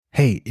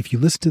Hey, if you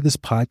listen to this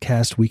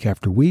podcast week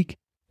after week,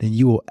 then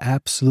you will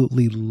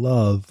absolutely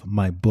love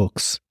my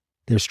books.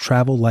 There's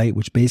Travel Light,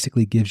 which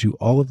basically gives you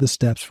all of the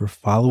steps for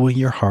following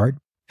your heart.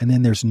 And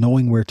then there's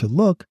Knowing Where to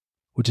Look,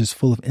 which is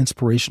full of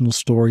inspirational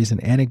stories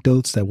and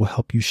anecdotes that will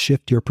help you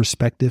shift your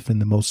perspective in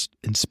the most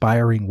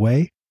inspiring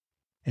way.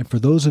 And for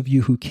those of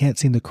you who can't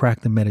seem to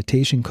crack the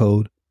meditation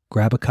code,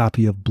 grab a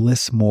copy of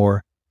Bliss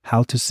More,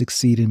 How to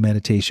Succeed in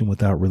Meditation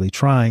Without Really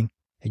Trying,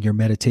 and your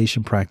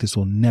meditation practice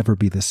will never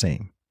be the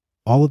same.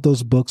 All of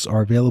those books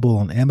are available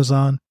on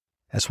Amazon,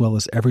 as well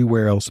as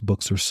everywhere else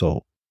books are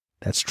sold.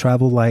 That's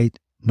Travel Light,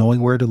 Knowing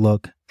Where to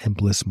Look, and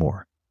Bliss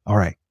More. All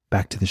right,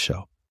 back to the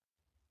show.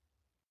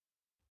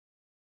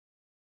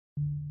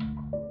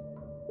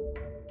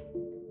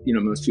 You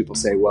know, most people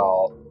say,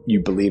 well, you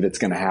believe it's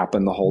going to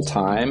happen the whole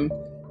time,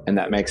 and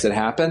that makes it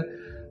happen.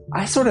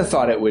 I sort of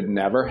thought it would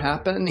never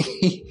happen,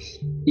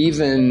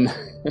 even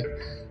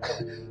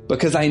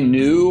because I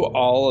knew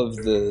all of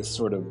the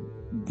sort of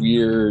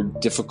weird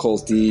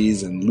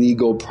difficulties and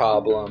legal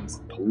problems,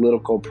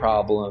 political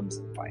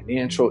problems,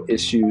 financial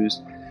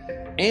issues.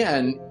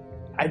 And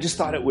I just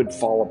thought it would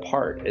fall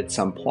apart at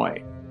some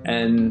point.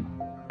 And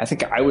I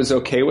think I was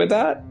okay with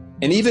that.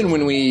 And even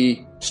when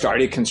we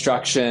started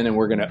construction and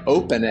we're going to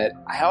open it,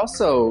 I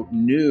also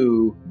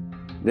knew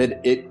that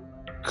it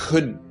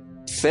could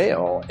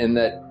fail and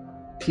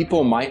that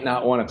people might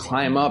not want to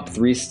climb up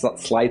 3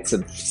 flights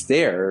of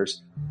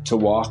stairs to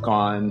walk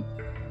on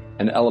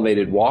an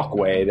elevated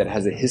walkway that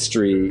has a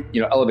history.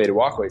 You know, elevated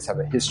walkways have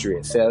a history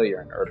of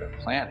failure in urban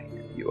planning in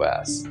the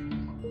U.S.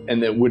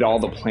 And that would all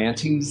the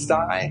plantings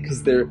die?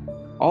 Because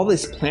all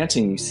this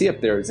planting you see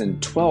up there is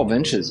in 12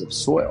 inches of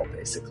soil,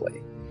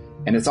 basically.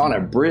 And it's on a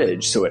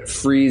bridge, so it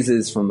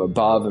freezes from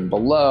above and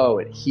below.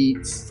 It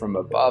heats from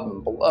above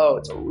and below.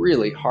 It's a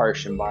really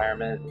harsh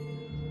environment.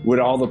 Would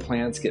all the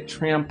plants get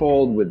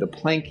trampled? Would the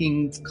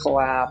planking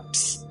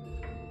collapse?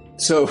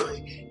 So,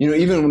 you know,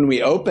 even when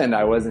we opened,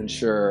 I wasn't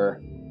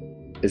sure,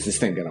 is this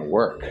thing going to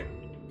work?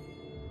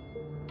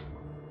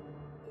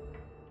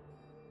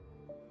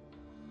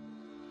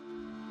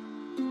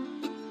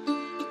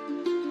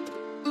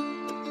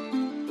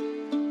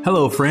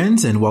 Hello,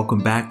 friends, and welcome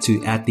back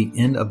to At the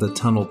End of the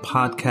Tunnel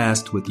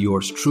podcast with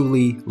yours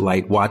truly,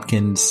 Light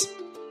Watkins.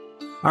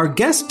 Our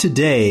guest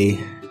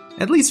today,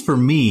 at least for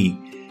me,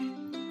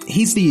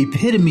 he's the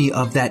epitome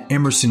of that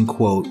Emerson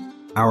quote,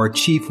 "Our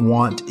chief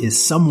want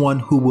is someone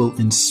who will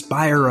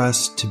inspire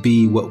us to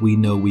be what we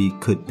know we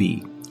could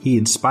be." He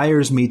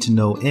inspires me to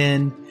no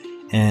end,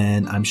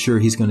 and I'm sure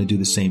he's going to do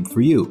the same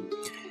for you.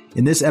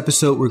 In this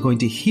episode, we're going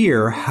to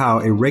hear how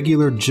a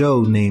regular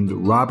Joe named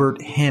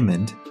Robert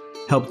Hammond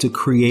helped to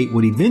create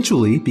what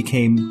eventually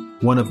became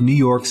one of New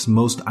York's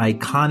most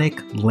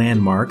iconic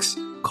landmarks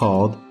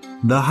called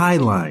the High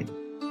Line.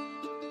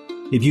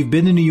 If you've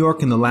been to New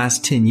York in the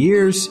last 10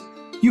 years,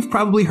 you've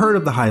probably heard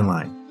of the High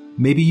Line.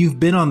 Maybe you've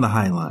been on the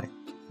High Line.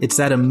 It's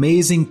that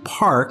amazing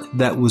park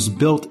that was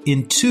built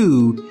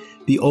into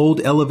the old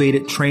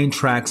elevated train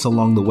tracks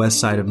along the west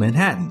side of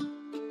Manhattan.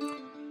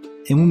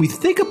 And when we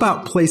think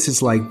about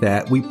places like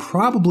that, we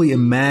probably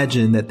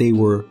imagine that they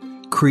were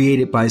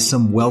created by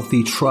some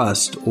wealthy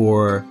trust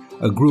or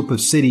a group of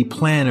city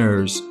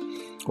planners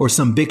or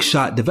some big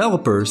shot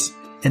developers,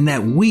 and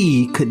that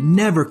we could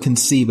never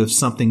conceive of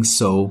something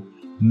so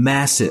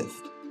massive.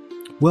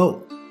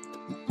 Well,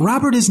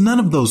 Robert is none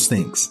of those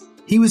things.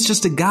 He was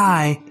just a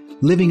guy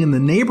living in the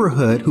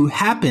neighborhood who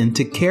happened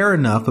to care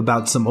enough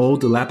about some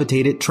old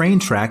dilapidated train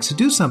tracks to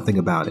do something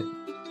about it.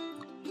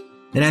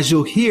 And as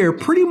you'll hear,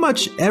 pretty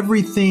much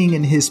everything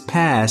in his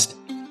past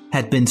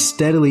had been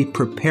steadily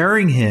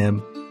preparing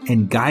him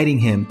and guiding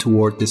him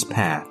toward this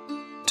path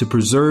to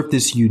preserve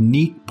this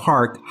unique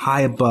park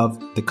high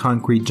above the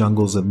concrete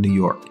jungles of New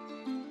York.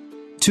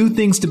 2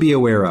 things to be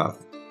aware of.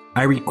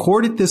 I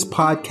recorded this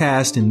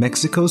podcast in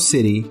Mexico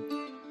City,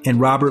 and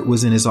Robert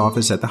was in his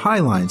office at the High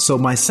Line, so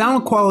my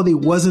sound quality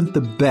wasn't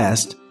the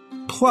best.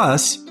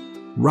 Plus,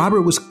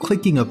 Robert was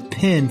clicking a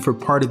pen for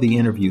part of the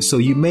interview, so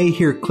you may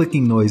hear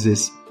clicking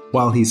noises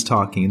while he's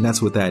talking, and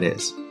that's what that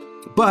is.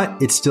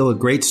 But it's still a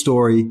great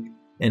story,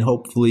 and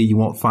hopefully you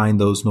won't find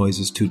those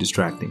noises too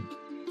distracting.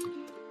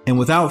 And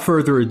without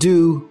further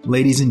ado,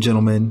 ladies and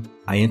gentlemen,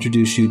 I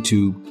introduce you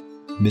to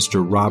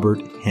Mr.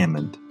 Robert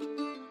Hammond.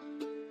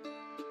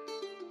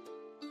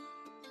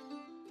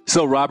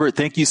 So, Robert,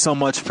 thank you so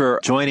much for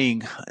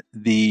joining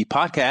the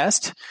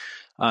podcast.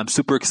 I'm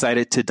super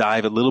excited to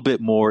dive a little bit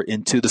more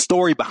into the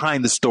story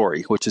behind the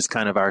story, which is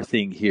kind of our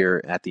thing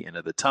here at the End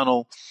of the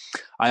Tunnel.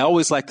 I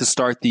always like to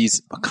start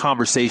these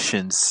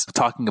conversations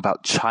talking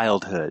about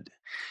childhood.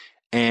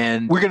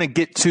 And we're going to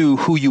get to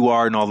who you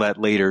are and all that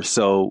later,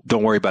 so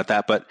don't worry about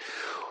that. But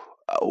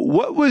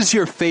what was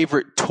your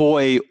favorite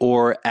toy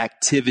or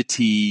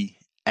activity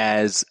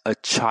as a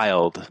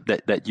child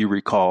that you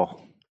recall?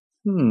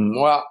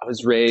 Well, I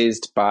was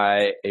raised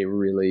by a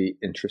really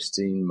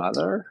interesting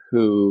mother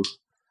who,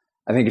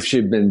 I think if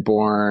she'd been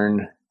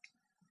born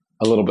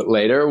a little bit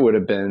later, would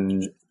have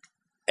been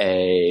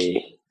an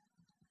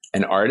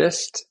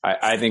artist.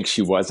 I think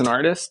she was an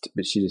artist,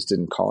 but she just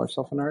didn't call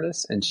herself an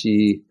artist. And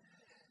she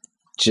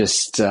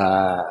just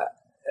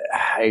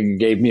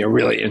gave me a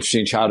really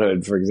interesting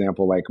childhood. For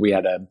example, like we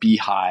had a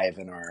beehive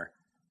in our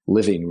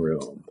living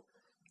room,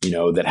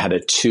 that had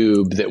a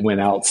tube that went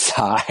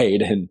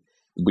outside, and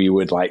we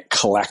would like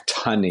collect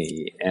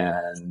honey,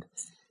 and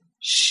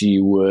she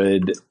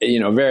would,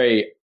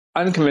 very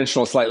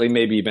unconventional, slightly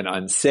maybe even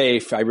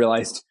unsafe. I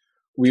realized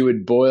we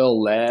would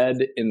boil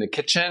lead in the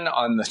kitchen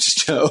on the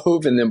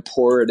stove and then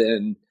pour it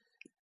in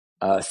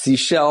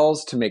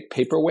seashells to make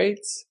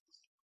paperweights,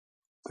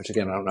 which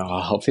again, I don't know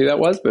how healthy that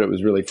was, but it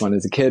was really fun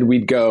as a kid.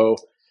 We'd go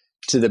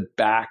to the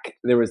back.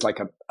 There was like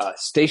a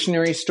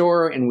stationery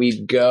store, and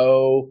we'd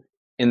go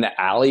in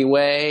the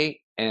alleyway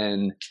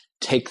and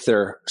take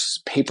their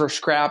paper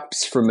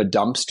scraps from a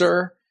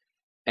dumpster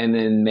and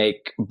then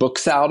make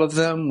books out of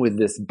them with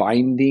this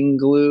binding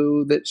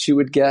glue that she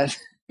would get.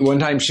 One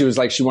time she was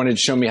like, she wanted to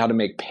show me how to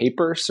make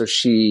paper. So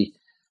she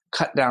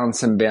cut down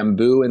some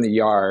bamboo in the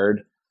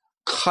yard,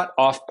 cut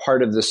off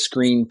part of the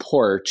screen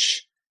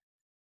porch,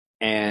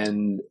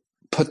 and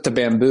put the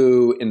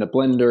bamboo in the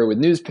blender with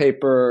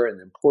newspaper and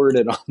then poured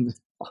it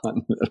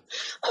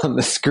on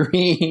the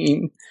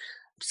screen.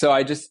 So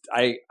I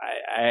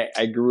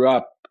grew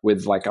up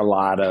with like a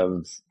lot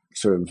of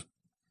sort of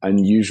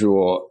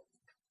unusual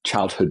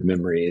childhood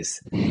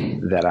memories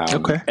that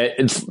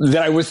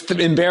that I was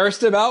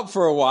embarrassed about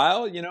for a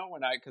while,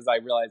 because I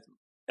realized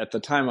at the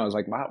time I was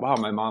like, wow,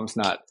 my mom's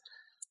not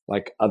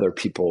like other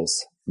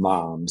people's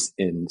moms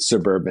in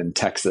suburban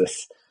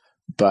Texas.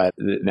 But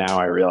now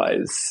I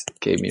realize it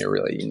gave me a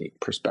really unique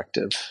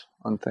perspective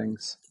on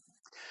things.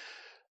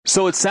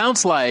 So it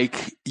sounds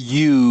like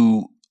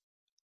you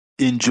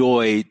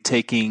enjoy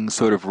taking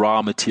sort of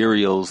raw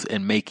materials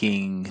and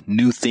making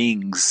new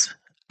things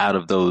out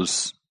of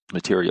those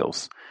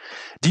materials.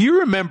 Do you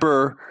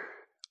remember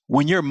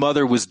when your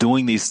mother was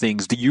doing these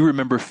things, do you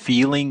remember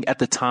feeling at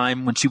the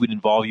time when she would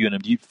involve you in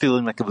them, do you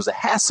feeling like it was a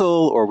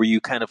hassle, or were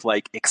you kind of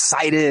like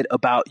excited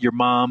about your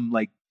mom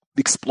like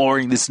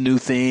exploring this new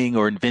thing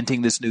or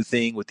inventing this new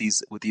thing with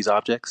these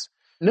objects?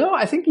 No,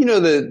 I think,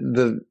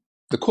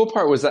 the cool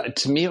part was that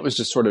to me it was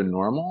just sort of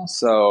normal.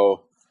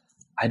 So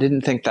I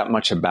didn't think that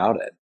much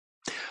about it.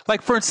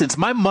 Like, for instance,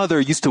 my mother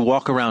used to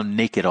walk around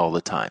naked all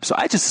the time. So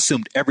I just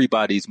assumed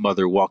everybody's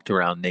mother walked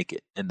around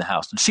naked in the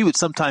house. And she would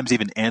sometimes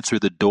even answer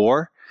the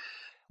door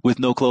with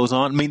no clothes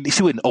on. I mean,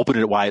 she wouldn't open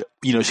it wide.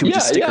 She would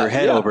just stick her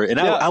head over it. And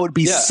I would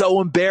be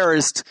so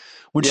embarrassed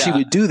when she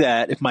would do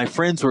that if my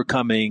friends were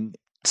coming.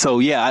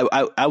 So,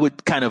 I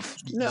would kind of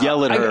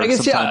yell at her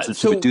sometimes if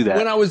she would do that.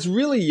 When I was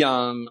really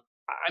young,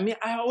 I mean,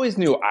 I always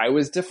knew I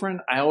was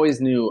different. I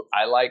always knew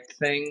I liked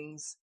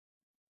things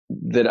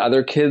that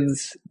other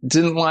kids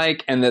didn't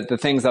like, and that the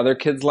things other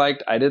kids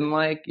liked, I didn't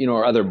like,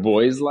 or other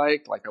boys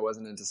liked. Like, I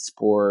wasn't into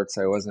sports.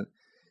 I wasn't,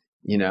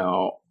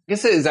 I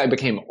guess as I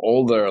became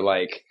older,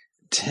 like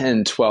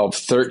 10, 12,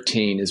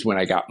 13 is when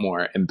I got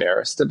more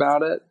embarrassed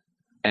about it.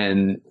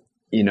 And,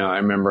 I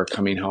remember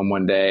coming home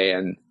one day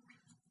and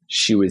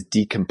she was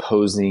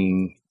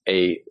decomposing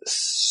a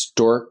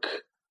stork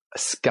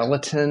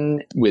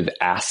skeleton with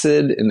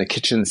acid in the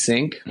kitchen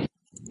sink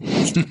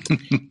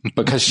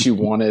because she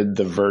wanted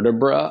the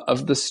vertebra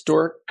of the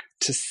stork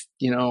to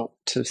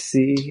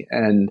see.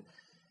 And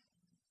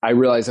I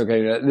realized,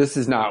 okay, this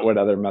is not what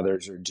other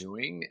mothers are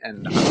doing.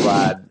 And I'm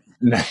glad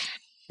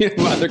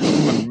other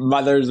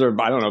mothers are,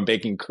 I don't know,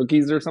 baking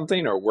cookies or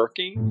something or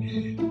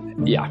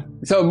working. Yeah.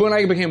 So when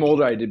I became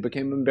older, I did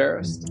become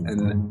embarrassed.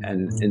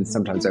 And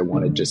sometimes I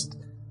wanted just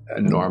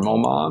a normal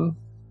mom.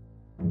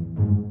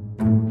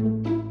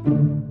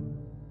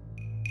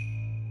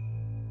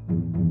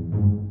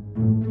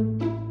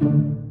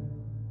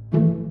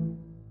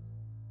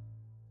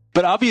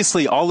 But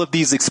obviously, all of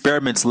these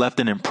experiments left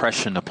an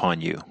impression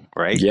upon you,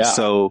 right? Yeah.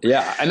 So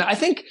and I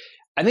think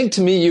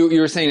to me, you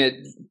were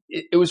saying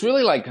it was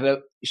really like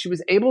she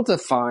was able to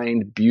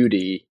find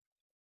beauty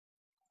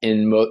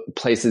in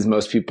places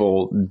most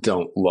people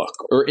don't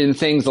look, or in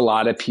things a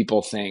lot of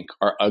people think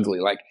are ugly.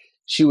 Like,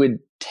 she would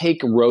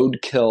take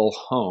roadkill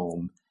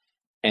home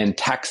and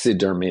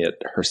taxidermy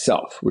it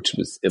herself, which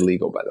was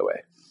illegal, by the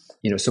way.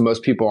 So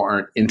most people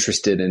aren't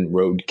interested in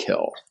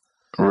roadkill.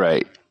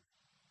 Right.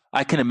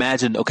 I can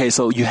imagine. Okay,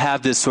 so you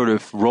have this sort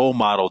of role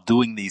model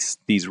doing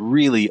these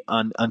really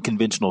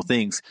unconventional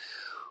things.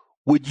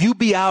 Would you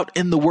be out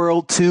in the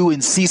world too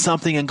and see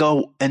something and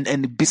go and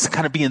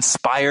kind of be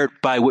inspired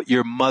by what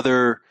your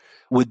mother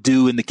would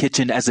do in the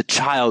kitchen as a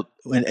child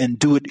and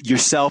do it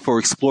yourself, or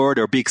explore it,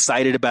 or be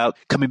excited about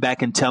coming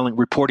back and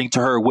reporting to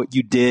her what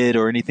you did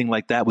or anything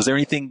like that? Was there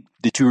anything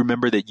that you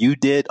remember that you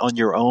did on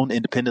your own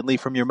independently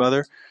from your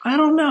mother? I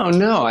don't know.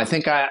 No, I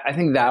think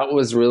that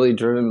was really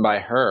driven by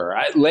her.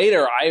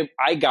 Later,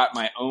 I got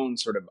my own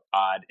sort of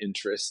odd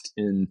interest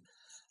in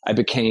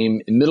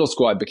middle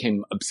school, I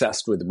became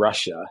obsessed with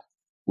Russia,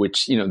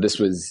 which, this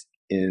was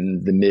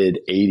in the mid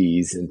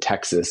 80s in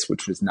Texas,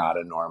 which was not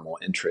a normal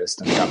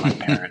interest. And I got my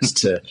parents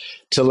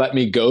to let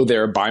me go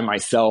there by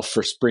myself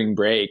for spring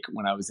break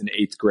when I was in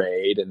 8th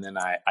grade. And then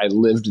I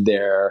lived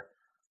there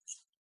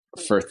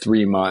for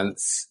 3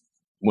 months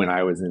when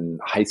I was in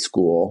high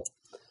school.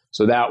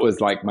 So that was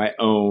like my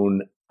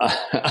own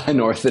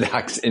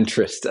unorthodox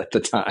interest at the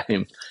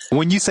time.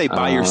 When you say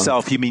by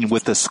yourself, you mean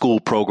with a school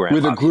program?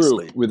 With a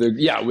obviously. group,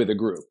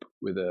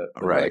 with a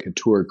Right. like a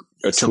tour,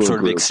 some tour sort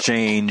group. of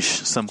exchange,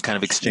 some kind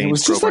of exchange It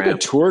was just program.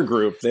 like a tour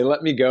group. They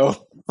let me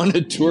go on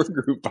a tour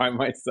group by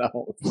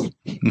myself.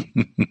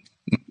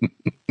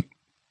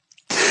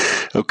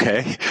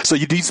 Okay. So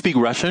do you speak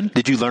Russian?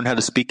 Did you learn how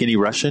to speak any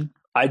Russian?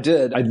 I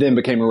did. I then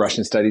became a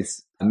Russian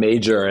studies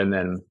major,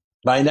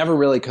 but I never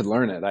really could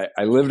learn it.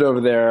 I lived over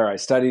there. I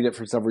studied it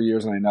for several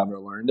years, and I never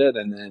learned it.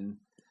 And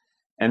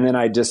then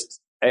I just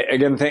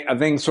again I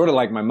think sort of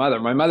like my mother.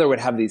 My mother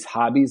would have these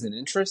hobbies and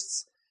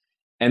interests,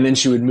 and then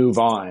she would move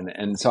on.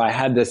 And so I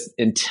had this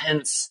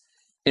intense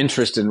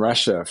interest in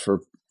Russia for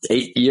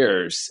 8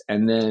 years,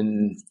 and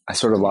then I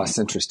sort of lost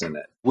interest in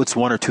it. What's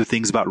one or two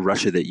things about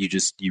Russia that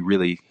you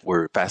really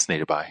were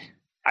fascinated by?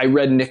 I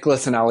read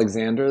Nicholas and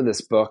Alexander,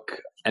 this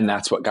book, and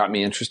that's what got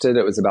me interested.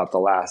 It was about the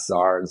last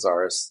czars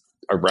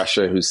of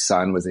Russia whose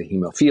son was a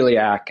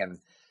hemophiliac, and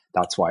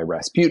that's why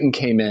Rasputin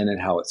came in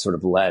and how it sort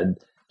of led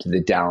to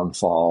the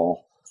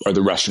downfall or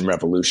the Russian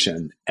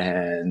Revolution.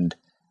 And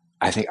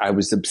I think I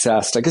was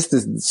obsessed. I guess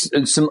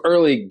there's some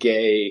early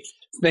gay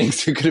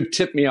things that could have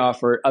tipped me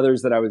off, or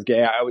others that I was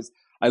gay.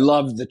 I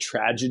loved the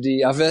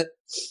tragedy of it.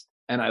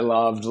 And I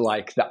loved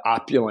like the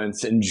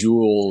opulence and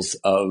jewels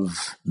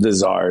of the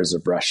czars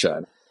of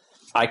Russia.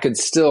 I could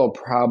still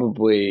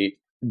probably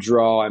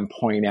draw and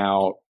point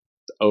out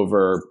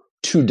over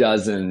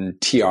 24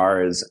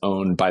 tiaras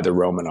owned by the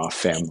Romanov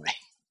family.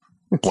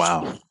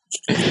 Wow.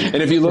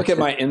 And if you look at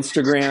my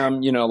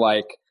Instagram,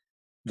 like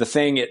the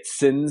thing it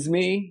sends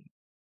me,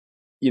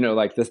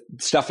 like the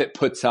stuff it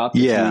puts up.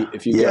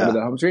 If you go to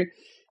the home screen,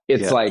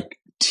 it's like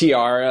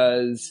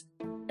tiaras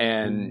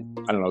and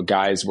I don't know,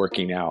 guys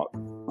working out.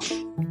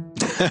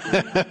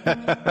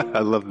 I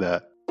love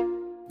that.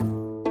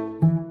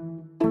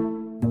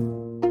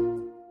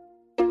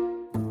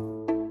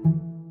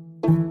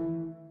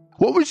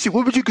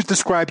 What would you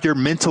describe your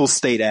mental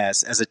state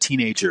as a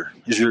teenager?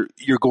 As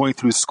you're going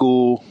through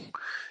school,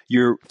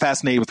 you're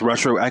fascinated with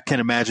Russia. I can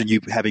imagine you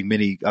having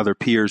many other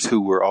peers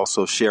who were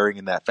also sharing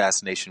in that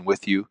fascination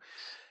with you.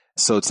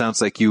 So it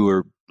sounds like you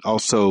were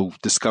also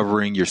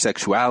discovering your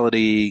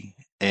sexuality,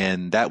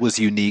 and that was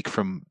unique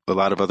from a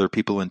lot of other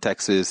people in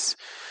Texas.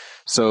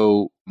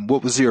 So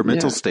what was your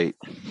mental state?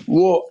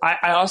 Well,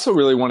 I also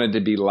really wanted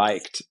to be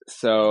liked.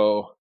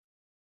 So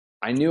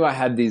I knew I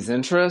had these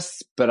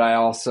interests, but I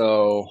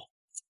also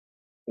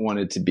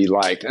wanted to be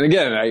liked. And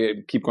again,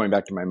 I keep going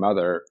back to my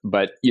mother,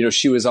 but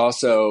she was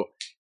also,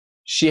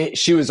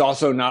 she was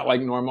also not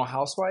like normal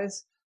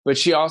housewives, but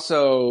she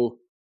also,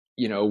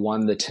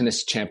 won the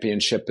tennis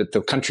championship at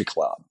the country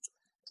club.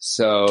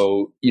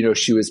 So,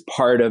 she was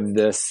part of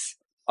this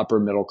upper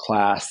middle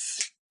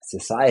class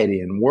society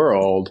and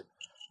world,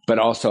 but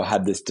also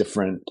had this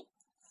different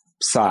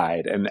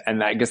side.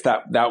 And I guess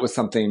that was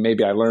something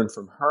maybe I learned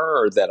from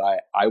her that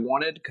I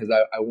wanted, because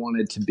I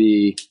wanted to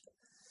be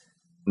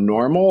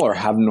normal or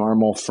have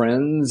normal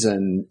friends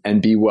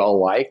and be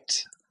well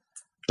liked,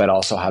 but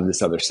also have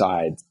this other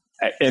side.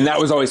 And that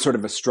was always sort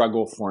of a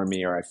struggle for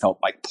me, or I felt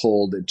like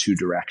pulled in two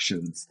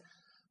directions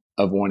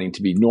of wanting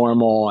to be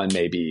normal and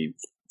maybe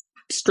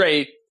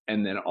straight,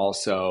 and then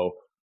also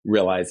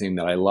realizing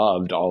that I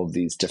loved all of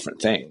these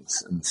different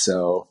things. And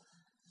so,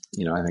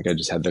 I think I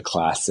just had the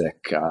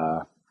classic,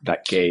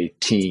 that gay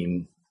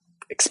teen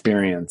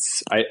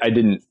experience. I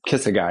didn't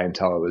kiss a guy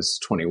until I was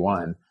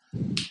 21,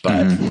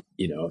 but,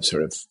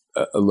 sort of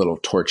a little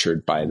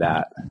tortured by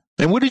that.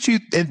 And what did you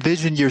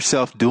envision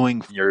yourself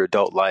doing in your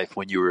adult life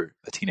when you were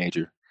a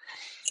teenager?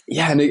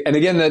 Yeah. And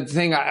again, the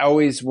thing, I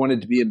always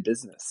wanted to be in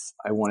business.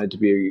 I wanted to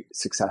be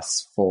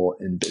successful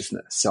in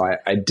business. So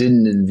I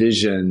didn't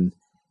envision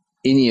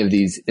any of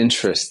these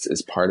interests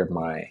as part of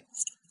my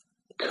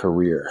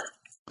career.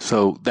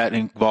 So that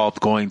involved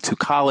going to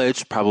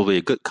college, probably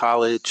a good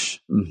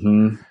college,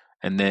 and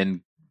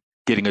then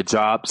getting a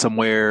job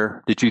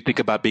somewhere. Did you think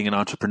about being an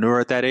entrepreneur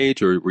at that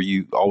age, or were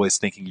you always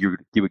thinking you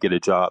would get a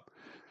job?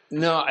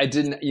 No, I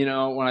didn't.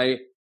 When I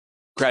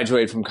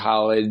graduated from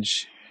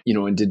college,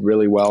 and did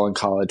really well in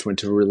college, went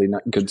to a really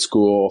good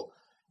school,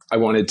 I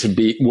wanted to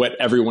be what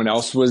everyone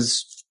else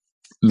was.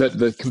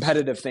 The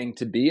competitive thing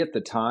to be at the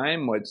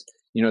time was,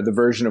 the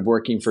version of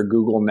working for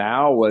Google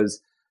now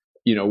was,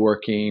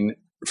 working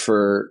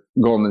for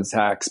Goldman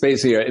Sachs,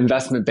 basically an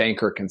investment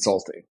banker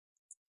consulting.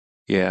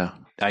 Yeah.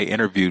 I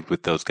interviewed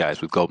with those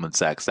guys with Goldman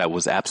Sachs. That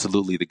was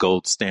absolutely the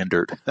gold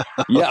standard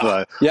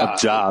of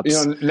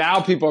jobs.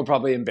 Now people are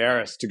probably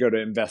embarrassed to go to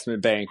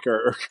investment bank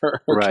or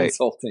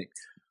consulting.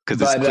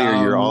 Because it's clear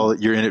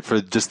you're in it for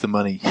just the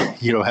money.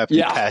 You don't have to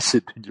be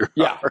passionate in your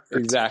heart.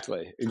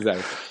 Exactly.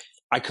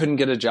 I couldn't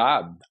get a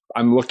job.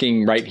 I'm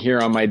looking right here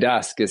on my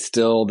desk is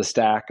still the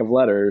stack of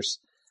letters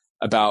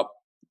about,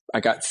 I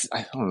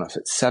don't know if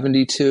it's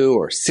 72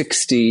 or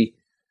 60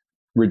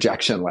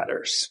 rejection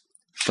letters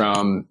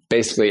from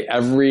basically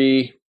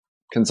every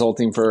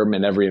consulting firm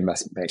and every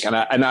investment bank.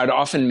 And I'd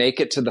often make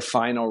it to the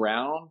final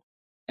round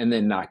and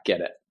then not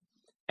get it.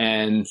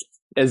 And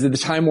as the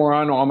time wore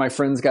on, all my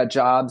friends got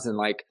jobs, and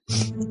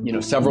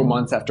several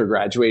months after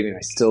graduating,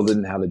 I still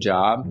didn't have a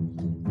job.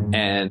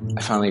 And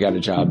I finally got a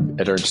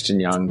job at Ernst &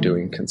 Young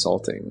doing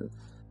consulting.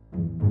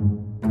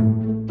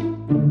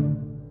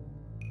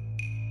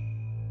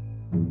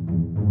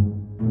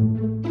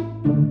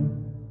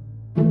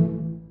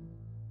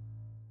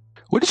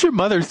 What did your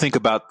mother think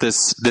about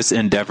this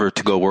endeavor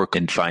to go work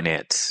in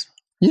finance?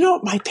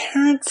 My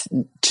parents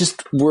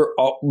just were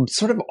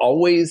sort of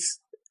always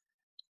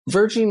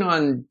verging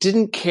on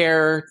didn't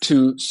care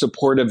to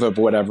supportive of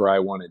whatever I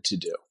wanted to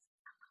do.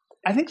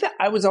 I think that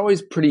I was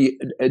always pretty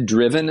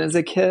driven as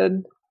a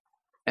kid.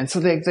 And so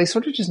they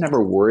sort of just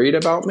never worried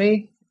about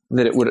me,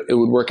 that it would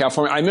work out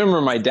for me. I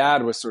remember my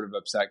dad was sort of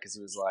upset because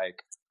he was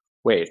like,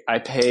 wait, I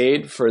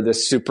paid for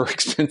this super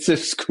expensive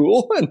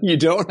school and you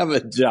don't have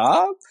a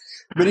job?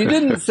 But he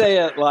didn't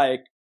say it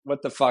like,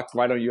 what the fuck,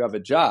 why don't you have a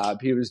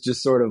job? He was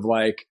just sort of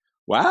like,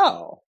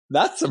 wow,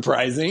 that's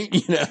surprising.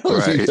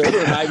 Right. You go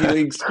to an Ivy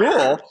League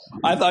school.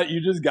 I thought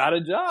you just got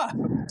a job.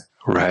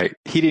 Right.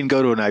 He didn't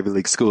go to an Ivy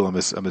League school, I'm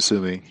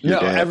assuming. No,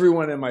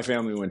 everyone in my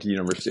family went to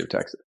University of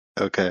Texas.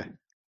 Okay.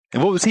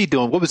 And what was he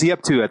doing? What was he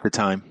up to at the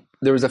time?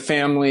 There was a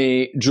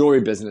family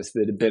jewelry business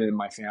that had been in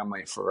my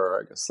family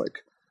for, I guess,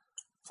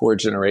 4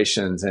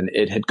 generations, and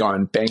it had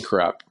gone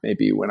bankrupt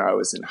maybe when I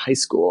was in high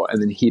school.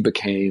 And then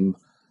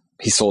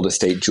he sold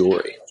estate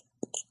jewelry.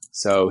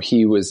 So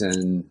he was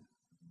in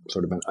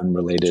sort of an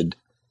unrelated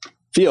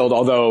field,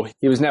 although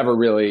he was never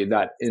really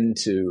that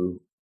into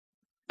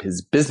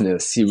his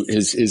business.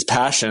 His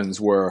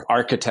passions were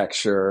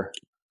architecture,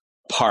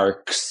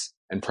 parks,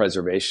 and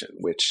preservation,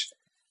 which,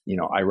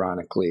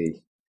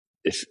 ironically,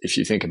 if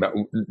you think about,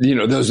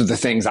 those are the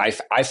things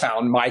I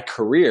found my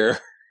career.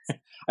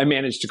 I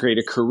managed to create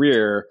a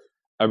career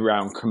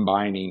around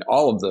combining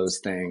all of those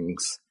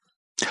things.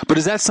 But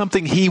is that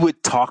something he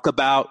would talk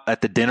about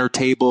at the dinner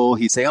table?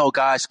 He'd say, "Oh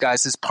gosh,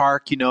 guys, this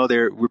park,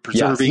 we're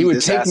preserving." Yes, he would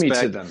this take aspect.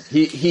 me to them.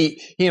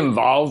 He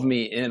involved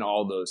me in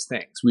all those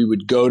things. We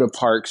would go to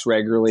parks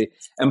regularly,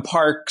 and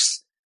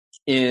parks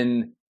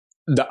in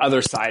the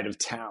other side of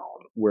town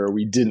where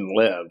we didn't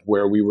live,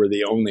 where we were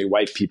the only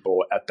white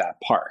people at that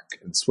park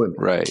and swimming.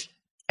 Right.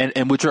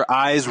 And would your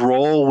eyes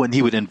roll when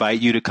he would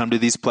invite you to come to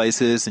these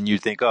places and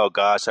you'd think, oh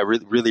gosh, I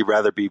really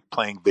rather be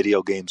playing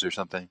video games or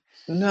something?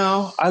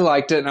 No, I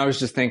liked it. And I was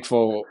just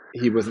thankful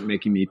he wasn't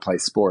making me play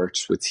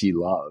sports, which he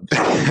loved.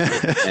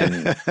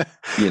 And,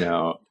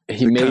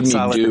 he made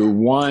me do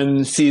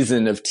 1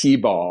 season of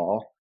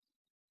T-ball.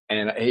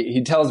 And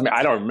he tells me,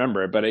 I don't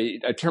remember it, but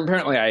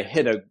apparently I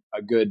hit a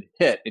good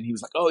hit. And he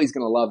was like, oh, he's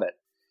going to love it.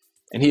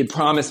 And he had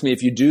promised me,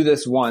 if you do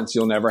this once,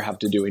 you'll never have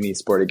to do any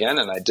sport again.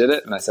 And I did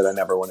it. And I said, I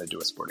never want to do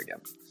a sport again.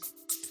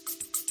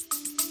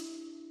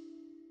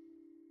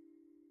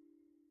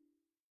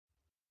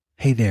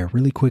 Hey there,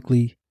 really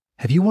quickly.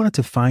 Have you wanted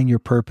to find your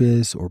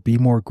purpose or be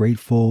more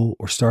grateful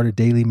or start a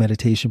daily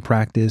meditation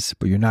practice,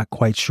 but you're not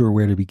quite sure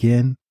where to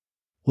begin?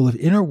 Well, if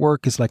inner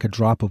work is like a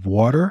drop of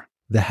water,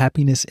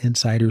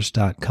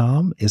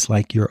 thehappinessinsiders.com is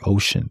like your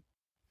ocean.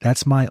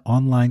 That's my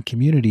online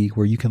community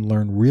where you can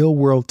learn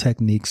real-world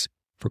techniques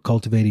for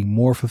cultivating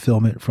more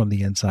fulfillment from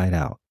the inside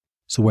out.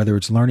 So whether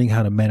it's learning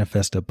how to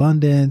manifest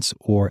abundance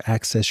or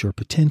access your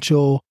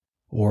potential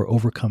or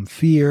overcome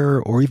fear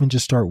or even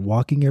just start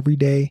walking every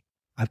day,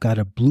 I've got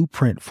a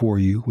blueprint for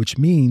you, which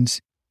means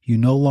you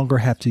no longer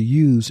have to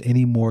use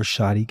any more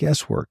shoddy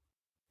guesswork.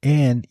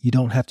 And you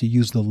don't have to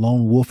use the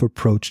lone wolf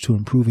approach to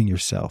improving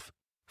yourself.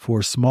 For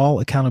a small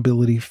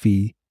accountability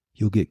fee,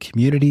 you'll get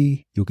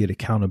community, you'll get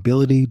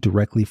accountability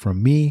directly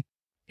from me,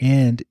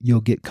 and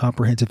you'll get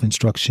comprehensive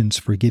instructions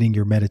for getting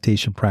your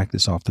meditation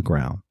practice off the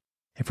ground.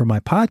 And for my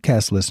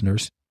podcast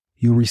listeners,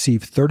 you'll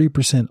receive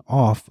 30%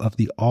 off of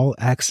the All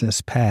Access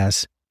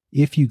Pass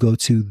if you go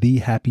to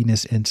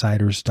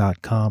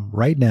thehappinessinsiders.com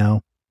right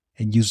now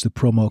and use the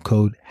promo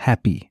code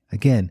HAPPY.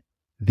 Again,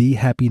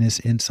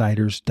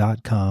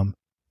 thehappinessinsiders.com.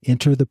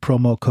 Enter the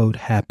promo code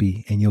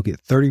HAPPY and you'll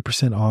get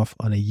 30% off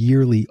on a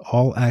yearly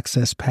All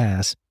Access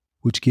Pass,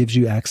 which gives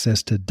you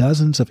access to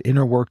dozens of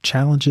inner work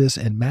challenges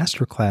and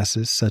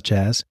masterclasses, such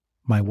as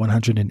my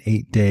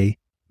 108-day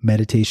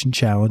meditation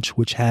challenge,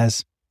 which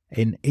has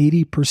an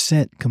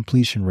 80%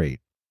 completion rate.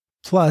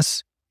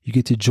 Plus, you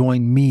get to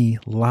join me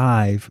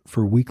live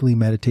for weekly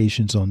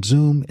meditations on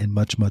Zoom and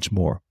much, much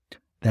more.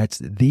 That's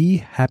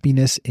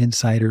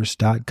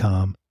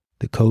thehappinessinsiders.com.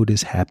 The code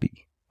is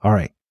HAPPY. All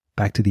right,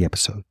 back to the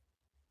episode.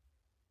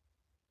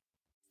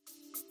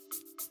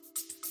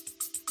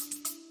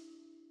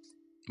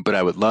 But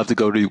I would love to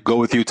go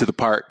with you to the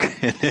park.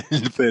 Yeah,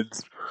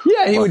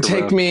 he would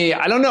take me.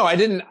 I don't know. I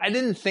didn't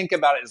think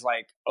about it as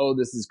like, oh,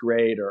 this is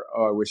great, or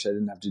oh, I wish I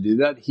didn't have to do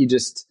that. He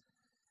just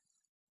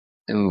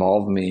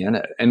involved me in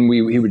it, and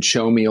he would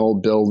show me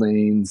old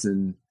buildings,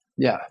 and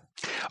yeah.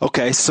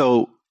 Okay,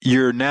 so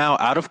you're now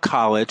out of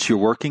college. You're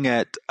working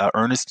at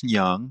Ernst &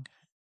 Young,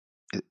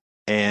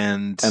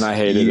 and I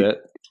hated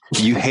it.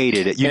 You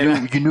hated it.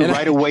 You knew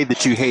right away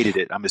that you hated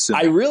it. I'm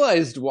assuming. I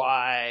realized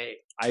why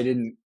I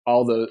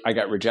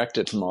got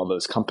rejected from all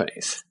those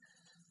companies.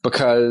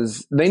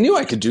 because they knew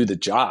I could do the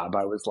job.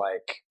 I was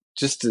like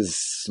just as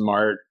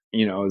smart,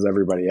 as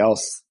everybody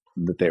else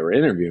that they were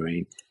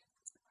interviewing.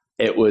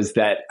 It was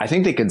that I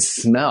think they could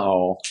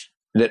smell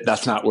that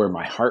that's not where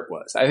my heart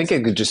was. I think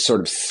they could just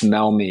sort of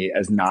smell me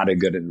as not a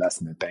good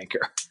investment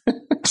banker.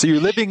 So you're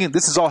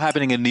this is all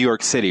happening in New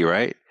York City,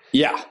 right?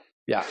 Yeah.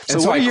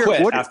 And so I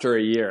quit after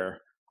a year.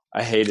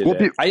 I hated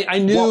it. I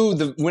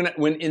knew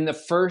when in the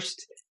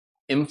first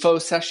info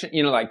session,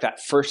 like that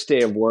first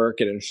day of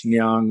work at Ernst &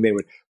 Young, they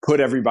would put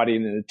everybody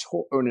in an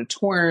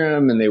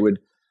auditorium and they would,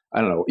 I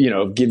don't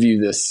know, give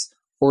you this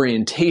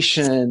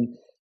orientation.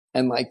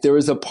 And like, there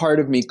was a part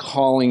of me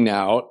calling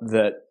out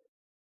that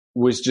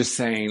was just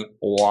saying,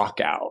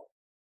 walk out,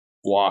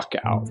 walk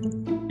out.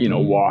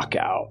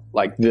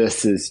 Like,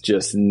 this is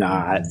just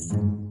not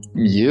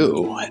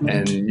you,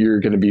 and you're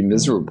going to be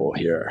miserable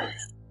here.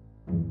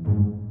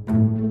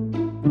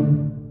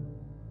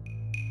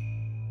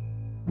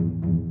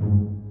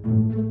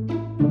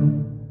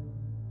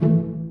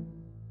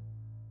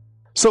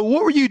 So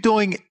what were you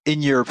doing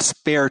in your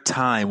spare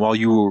time while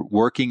you were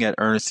working at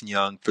Ernst &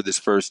 Young for this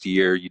first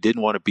year? You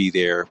didn't want to be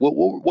there.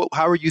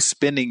 How are you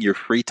spending your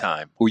free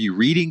time? Were you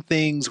reading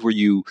things? Were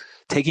you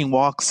taking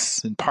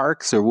walks in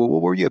parks? Or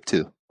what were you up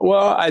to?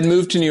 Well, I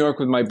moved to New York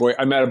with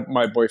I met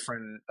my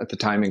boyfriend at the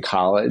time in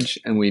college,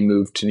 and we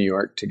moved to New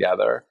York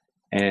together.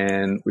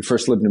 And we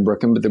first lived in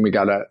Brooklyn, but then we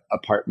got an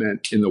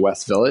apartment in the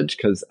West Village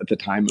because at the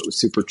time it was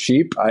super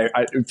cheap.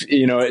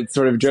 It's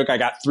sort of a joke. I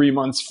got 3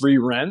 months free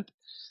rent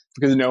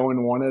because no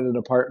one wanted an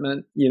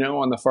apartment,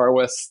 on the far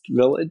West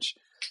Village.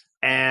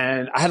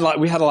 And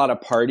we had a lot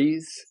of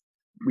parties.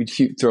 We'd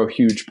throw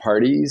huge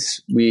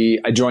parties.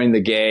 I joined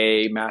the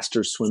gay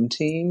master swim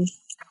team.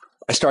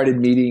 I started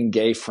meeting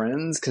gay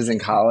friends because in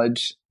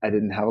college I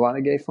didn't have a lot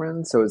of gay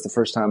friends. So it was the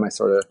first time I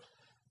sort of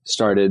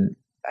started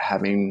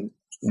having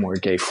more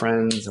gay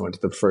friends. I went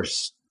to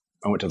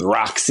the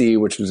Roxy,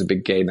 which was a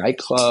big gay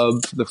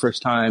nightclub for the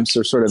first time.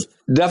 So sort of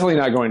definitely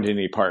not going to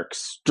any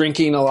parks,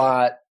 drinking a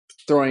lot,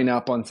 throwing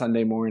up on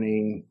Sunday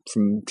morning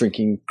from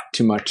drinking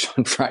too much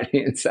on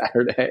Friday and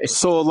Saturday.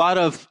 So a lot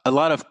of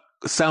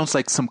sounds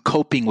like some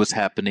coping was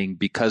happening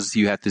because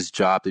you had this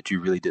job that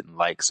you really didn't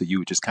like. So you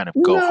would just kind of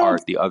go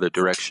hard the other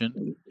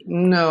direction.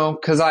 No,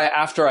 because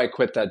after I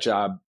quit that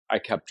job, I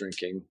kept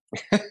drinking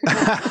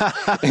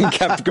and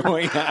kept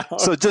going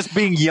out. So just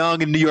being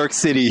young in New York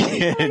City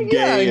and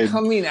gay and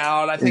coming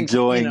out, I think,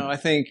 enjoying. I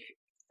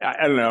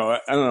don't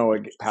know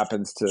what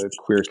happens to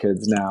queer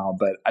kids now,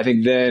 but I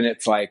think then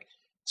it's like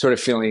sort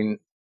of feeling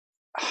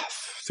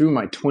through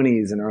my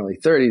 20s and early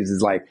 30s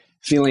is like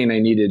feeling I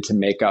needed to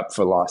make up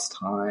for lost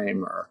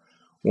time or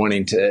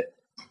wanting to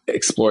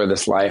explore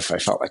this life I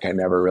felt like I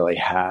never really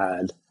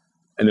had.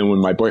 And then when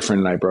my boyfriend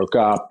and I broke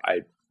up,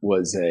 I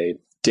was a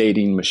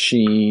dating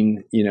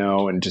machine,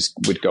 and just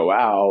would go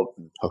out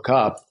and hook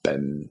up.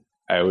 And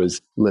I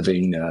was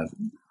living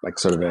like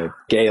sort of a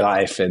gay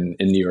life in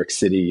New York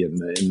City in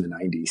the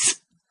 90s.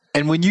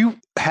 And when you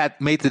had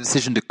made the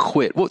decision to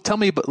quit, tell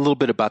me a little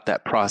bit about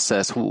that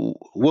process.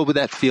 What would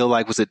that feel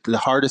like? Was it the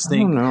hardest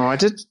thing? No, I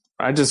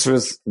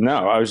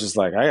was just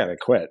like, I got to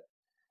quit.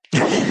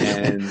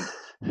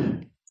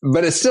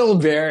 But it's still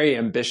very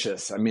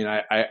ambitious. I mean,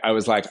 I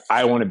was like,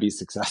 I want to be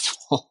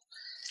successful.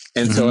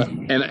 And so,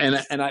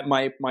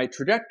 my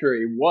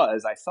trajectory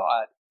I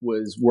thought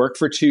was work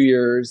for 2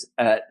 years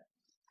at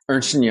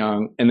Ernst &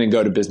 Young and then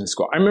go to business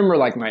school. I remember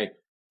like my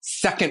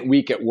second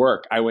week at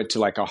work, I went to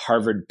like a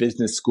Harvard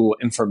Business School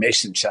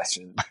information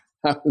session.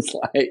 I was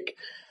like,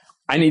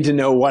 I need to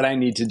know what I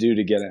need to do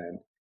to get in.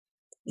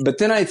 But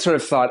then I sort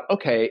of thought,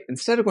 okay,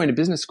 instead of going to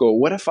business school,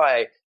 what if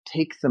I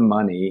take the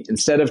money,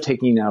 instead of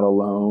taking out a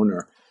loan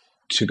or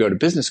to go to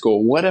business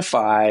school, what if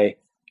I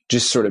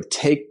just sort of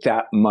take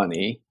that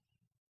money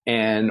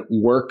and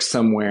work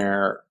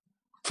somewhere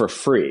for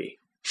free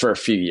for a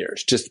few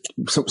years, just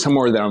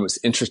somewhere that I was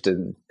interested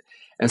in.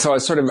 And so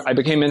I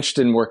became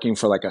interested in working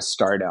for like a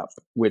startup,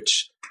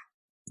 which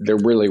there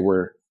really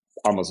were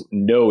almost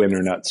no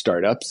internet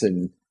startups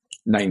in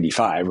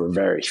 95 or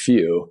very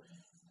few,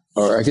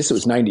 or I guess it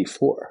was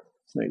 94.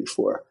 It's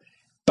 94.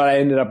 But I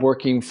ended up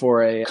working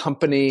for a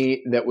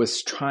company that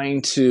was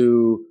trying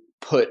to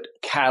put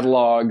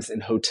catalogs in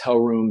hotel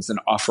rooms and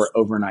offer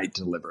overnight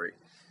delivery.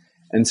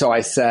 And so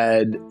they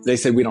said,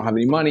 we don't have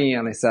any money.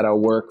 And I said, I'll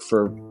work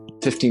for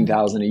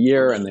 $15,000 a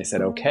year. And they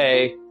said,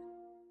 okay.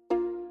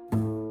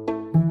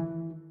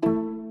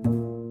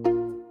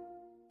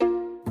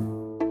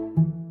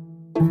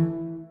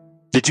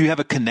 Did you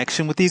have a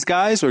connection with these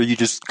guys, or you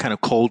just kind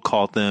of cold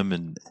called them?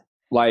 And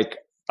like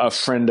a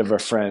friend of a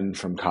friend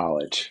from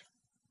college.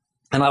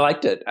 And I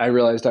liked it. I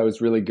realized I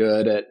was really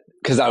good at,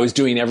 because I was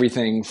doing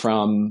everything.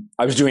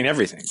 There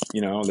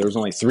was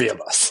only 3 of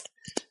us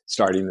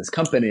starting this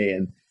company.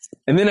 And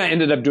then I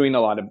ended up doing a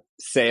lot of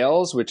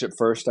sales, which at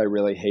first I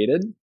really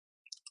hated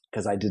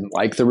because I didn't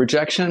like the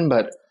rejection,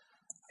 but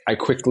I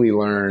quickly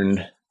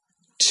learned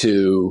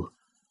to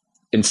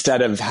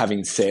instead of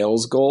having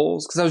sales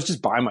goals, because I was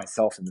just by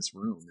myself in this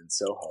room in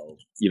Soho,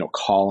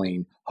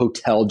 calling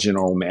hotel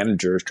general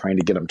managers, trying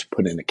to get them to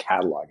put in a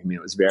catalog. I mean,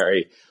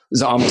 it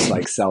was almost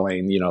like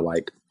selling,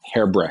 like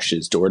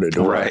hairbrushes door to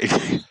door.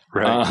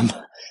 Right.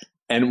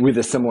 And with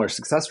a similar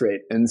success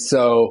rate. And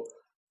so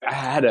I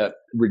had a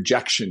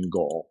rejection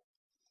goal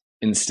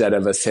instead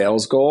of a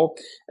sales goal.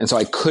 And so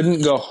I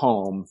couldn't go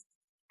home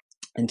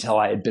until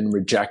I had been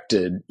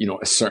rejected,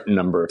 a certain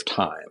number of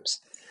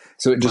times.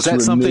 So it just was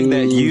that something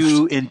that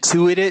you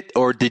intuited,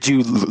 or did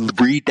you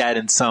read that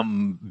in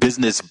some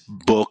business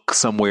book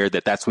somewhere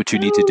that's what you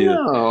need to do?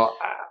 No,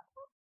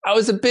 I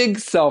was a big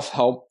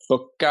self-help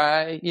book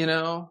guy.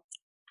 I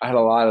had a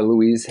lot of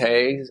Louise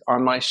Hay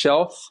on my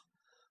shelf.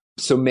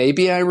 So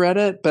maybe I read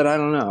it, but I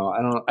don't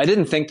know. I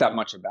didn't think that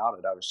much about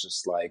it. I was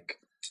just like,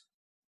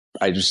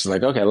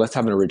 okay, let's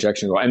have a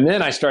rejection goal. And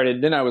then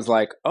I was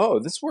like, oh,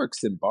 this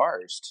works in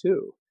bars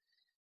too.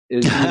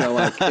 Is,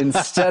 like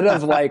instead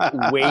of like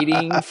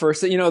waiting for,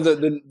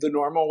 the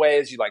normal way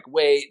is you like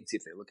wait and see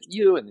if they look at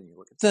you, and then you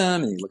look at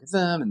them and you look at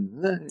them,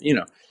 and then,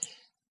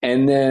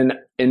 and then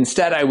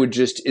instead I would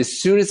just,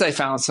 as soon as I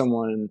found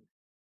someone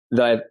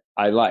that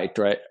I liked,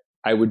 right,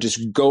 I would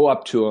just go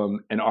up to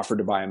them and offer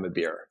to buy them a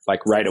beer,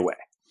 like right away.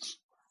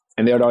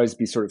 And they would always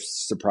be sort of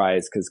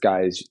surprised because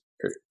guys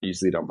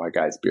usually don't buy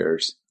guys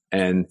beers.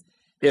 And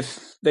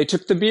if they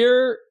took the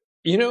beer,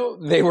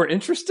 they were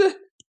interested.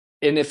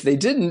 And if they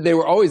didn't, they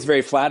were always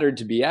very flattered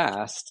to be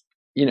asked,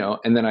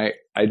 and then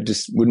I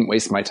just wouldn't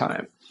waste my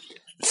time.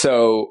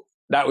 So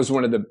that was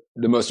one of the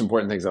most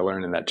important things I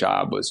learned in that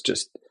job, was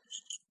just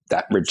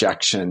that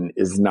rejection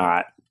is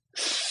not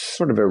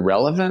sort of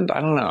irrelevant. I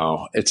don't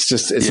know. It's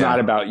just, it's not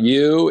about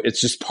you. It's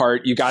just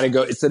you got to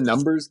go. It's a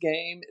numbers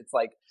game. It's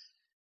like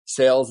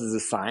sales is a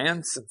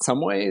science in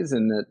some ways,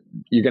 and that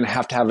you're going to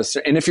have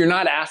and if you're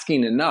not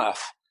asking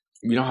enough,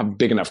 you don't have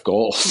big enough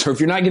goals. Or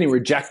if you're not getting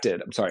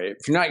rejected,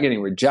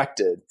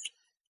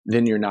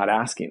 then you're not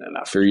asking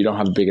enough, or you don't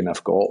have big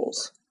enough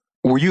goals.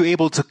 Were you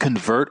able to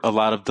convert a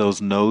lot of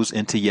those no's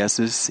into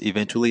yeses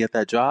eventually at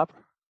that job?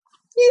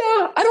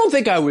 Yeah, I don't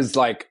think I was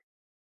like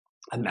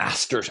a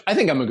master. I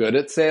think I'm good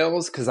at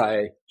sales because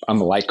I'm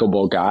a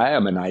likable guy.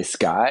 I'm a nice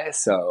guy.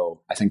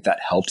 So I think that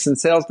helps in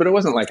sales, but it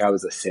wasn't like I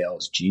was a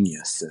sales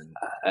genius. And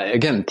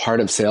again,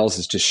 part of sales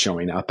is just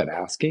showing up and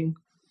asking.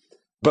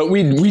 But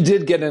we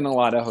did get in a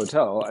lot of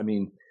hotel. I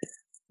mean,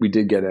 we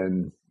did get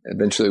in,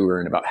 eventually we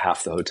were in about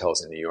half the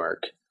hotels in New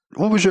York.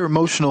 What was your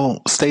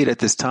emotional state at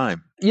this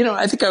time?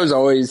 I think I was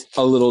always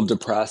a little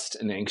depressed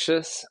and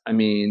anxious. I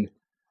mean,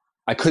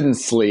 I couldn't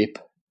sleep.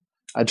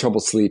 I had trouble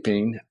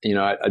sleeping.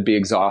 I'd be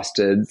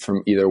exhausted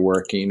from either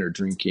working or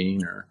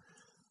drinking or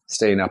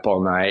staying up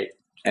all night.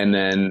 And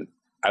then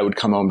I would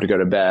come home to go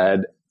to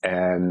bed,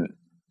 and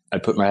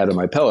I'd put my head on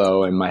my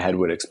pillow, and my head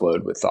would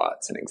explode with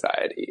thoughts and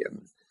anxiety.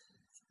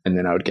 And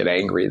then I would get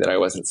angry that I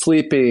wasn't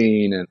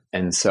sleeping.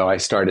 And so I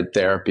started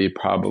therapy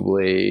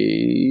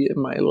probably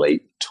in my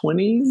late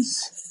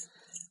 20s.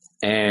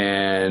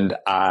 And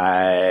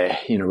I,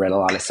 read a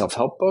lot of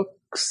self-help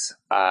books.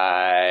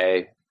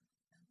 I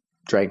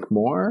drank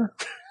more.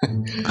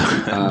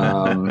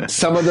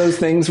 Some of those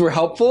things were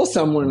helpful,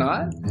 some were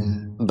not.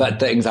 But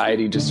the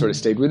anxiety just sort of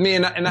stayed with me.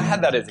 And I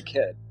had that as a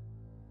kid.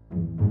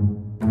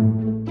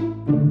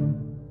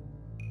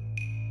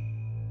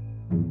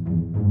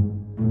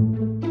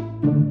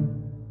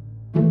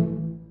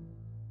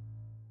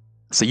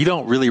 So you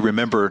don't really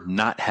remember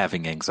not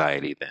having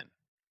anxiety then?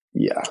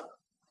 Yeah.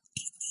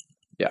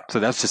 So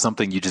that's just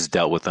something you just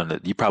dealt with.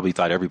 You probably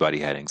thought everybody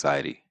had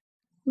anxiety.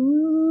 I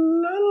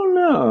don't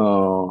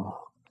know.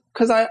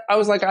 Because I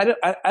was like,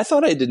 I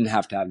thought I didn't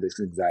have to have this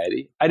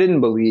anxiety. I didn't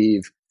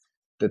believe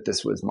that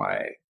this was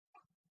my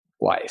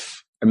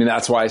life. I mean,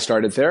 that's why I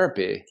started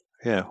therapy.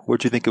 Yeah.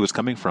 Where'd you think it was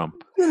coming from?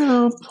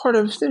 Part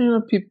of,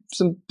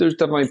 there's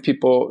definitely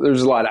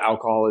there's a lot of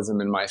alcoholism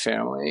in my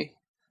family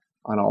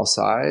on all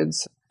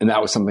sides. And that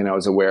was something I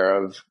was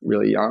aware of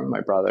really young.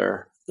 My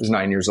brother was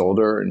 9 years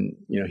older, and,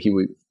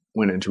 he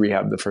went into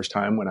rehab the first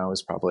time when I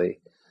was probably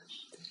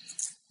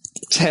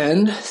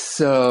 10.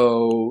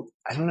 So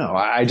I don't know.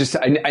 I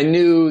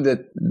knew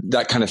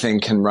that kind of thing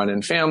can run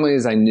in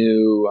families. I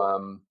knew,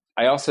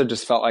 I also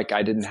just felt like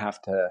I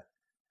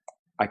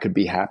could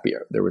be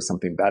happier. There was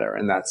something better.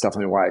 And that's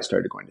definitely why I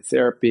started going to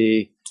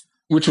therapy,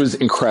 which was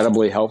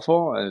incredibly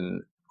helpful.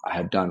 And I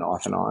had done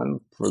off and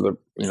on for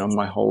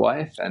my whole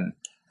life.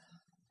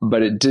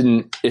 But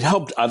it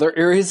helped other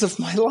areas of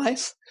my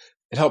life.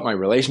 It helped my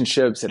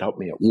relationships. It helped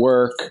me at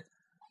work.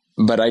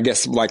 But I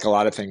guess like a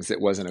lot of things, it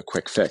wasn't a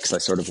quick fix. I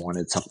sort of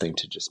wanted something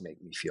to just make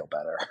me feel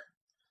better.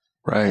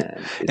 Right.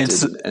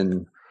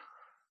 And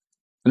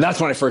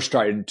that's when I first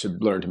started to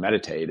learn to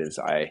meditate, is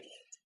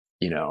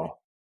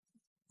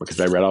because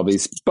I read all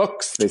these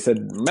books, they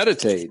said,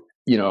 meditate.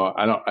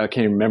 I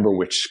can't remember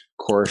which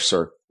course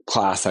or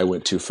class I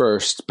went to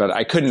first, but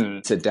I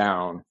couldn't sit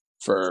down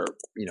for,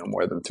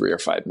 more than 3 or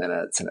 5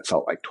 minutes, and it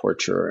felt like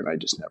torture, and I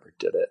just never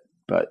did it.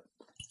 But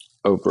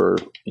over,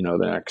 the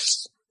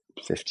next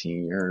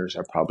 15 years,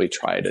 I probably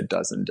tried a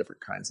dozen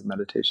different kinds of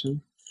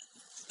meditation.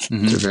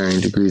 to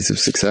varying degrees of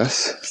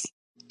success.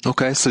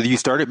 Okay, so you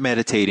started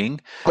meditating.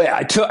 But yeah,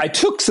 I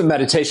took some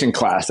meditation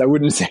class. I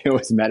wouldn't say it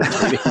was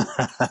meditating.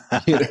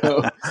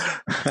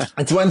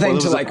 It's one thing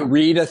to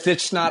read a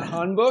Thich Nhat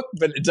Hanh book,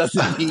 but it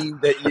doesn't mean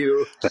that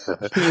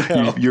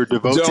you're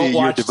devotee, don't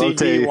watch you're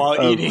TV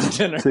while eating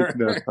dinner.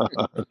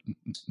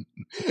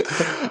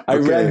 I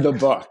read the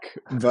book,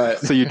 but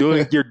so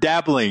you're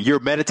dabbling. You're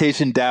a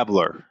meditation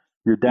dabbler.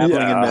 You're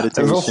dabbling in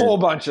meditation. There's a whole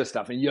bunch of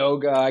stuff. In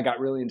yoga, I got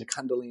really into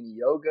Kundalini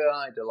yoga.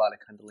 I did a lot of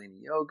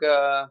Kundalini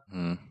yoga.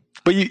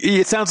 But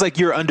it sounds like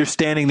you're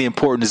understanding the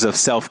importance of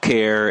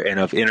self-care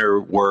and of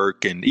inner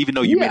work. And even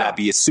though you may not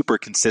be super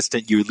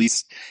consistent, you at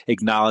least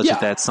acknowledge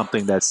that that's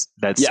something that's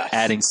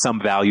adding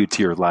some value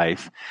to your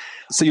life.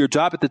 So your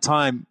job at the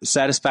time,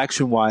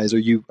 satisfaction-wise, are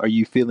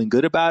you feeling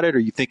good about it? Are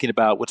you thinking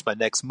about what's my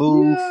next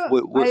move?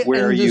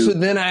 Where are you? So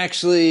then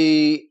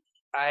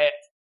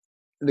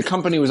the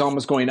company was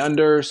almost going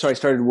under. So I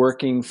started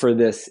working for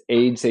this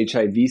AIDS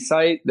HIV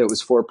site that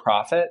was for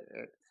profit.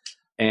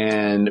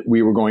 And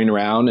we were going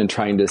around and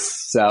trying to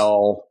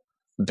sell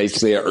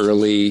basically an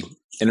early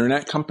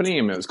internet company.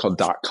 I mean, it was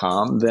called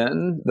 .com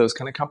then, those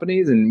kind of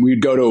companies. And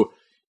we'd go to,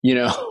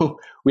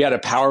 we had a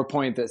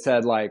PowerPoint that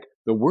said like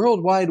the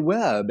World Wide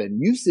Web and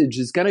usage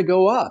is going to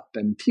go up.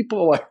 And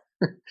people are,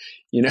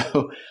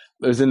 it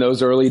was in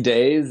those early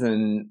days.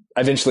 And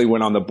I eventually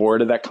went on the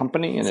board of that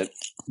company and it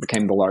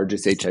became the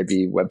largest HIV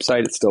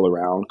website. It's still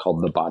around,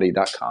 called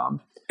thebody.com.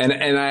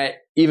 And I,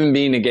 even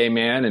being a gay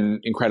man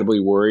and incredibly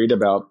worried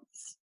about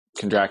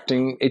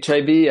contracting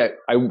HIV,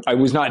 I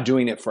was not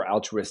doing it for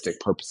altruistic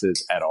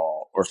purposes at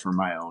all or for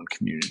my own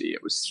community.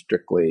 It was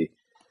strictly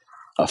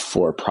a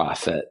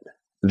for-profit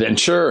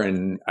venture,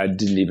 and I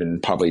didn't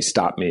even probably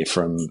stop me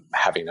from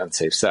having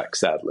unsafe sex,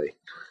 sadly.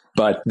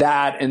 But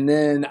that, and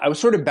then I was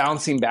sort of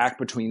bouncing back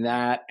between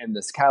that and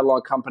this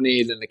catalog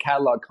company. Then the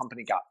catalog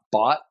company got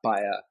bought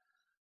by a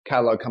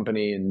catalog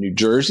company in New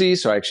Jersey.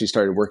 So I actually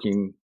started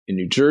working in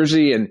New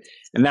Jersey, and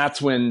that's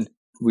when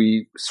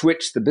we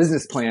switched the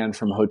business plan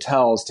from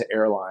hotels to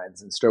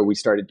airlines. And so we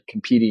started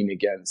competing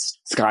against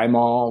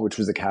SkyMall, which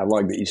was a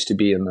catalog that used to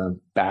be in the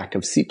back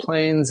of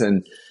seaplanes.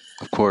 And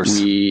of course,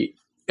 we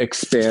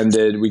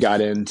expanded. We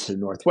got into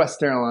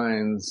Northwest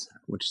Airlines,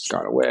 which has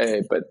gone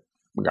away, but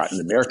we got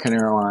into American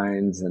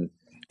Airlines. And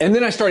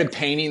then I started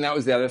painting. That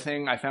was the other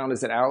thing I found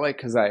as an outlet,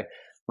 because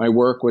my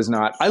work was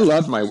not, I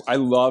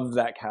loved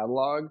that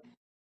catalog.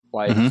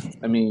 I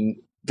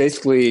mean,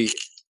 basically,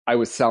 I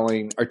was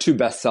selling, our two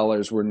best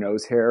sellers were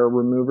nose hair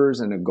removers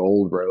and a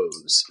gold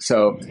rose.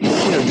 So,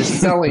 just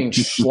selling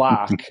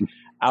schlock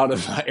out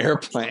of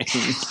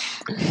airplanes.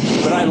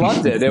 But I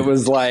loved it. It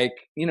was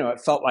like,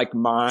 it felt like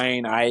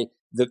mine.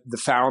 The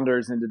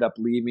founders ended up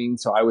leaving,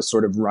 so I was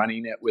sort of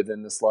running it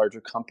within this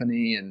larger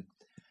company. And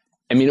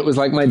I mean, it was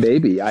like my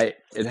baby.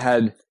 It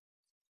had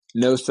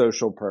no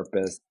social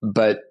purpose,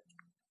 but,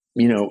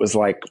 it was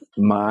like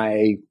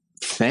my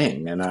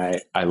thing, and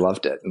I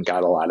loved it and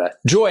got a lot of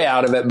joy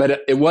out of it,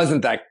 but it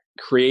wasn't that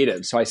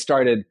creative. So I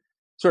started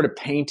sort of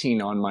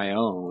painting on my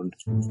own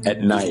at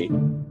night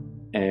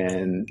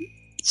and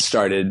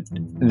started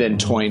then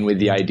toying with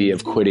the idea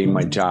of quitting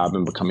my job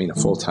and becoming a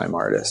full-time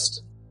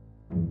artist.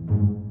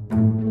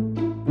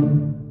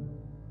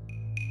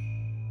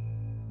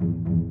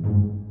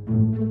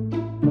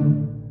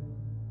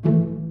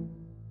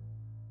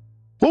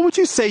 What would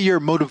you say your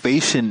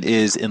motivation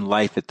is in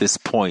life at this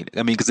point?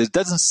 I mean, because it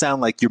doesn't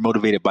sound like you're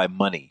motivated by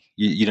money.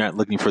 You're not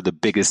looking for the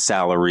biggest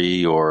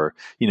salary or,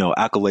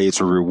 accolades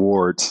or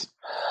rewards.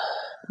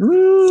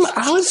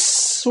 I was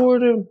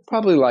sort of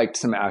probably liked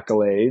some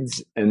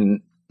accolades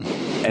and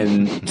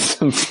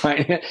some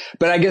finance,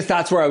 but I guess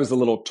that's where I was a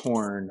little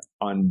torn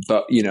on,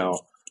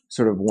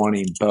 sort of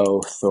wanting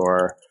both.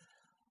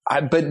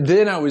 But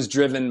then I was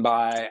driven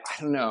by,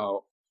 I don't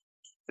know.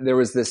 There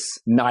was this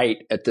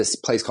night at this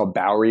place called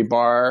Bowery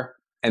Bar,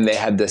 and they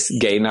had this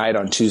gay night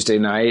on Tuesday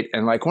night.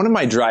 And one of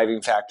my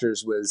driving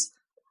factors was,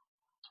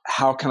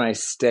 how can I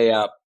stay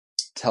up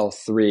till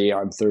 3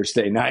 on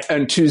Tuesday night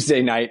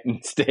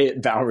and stay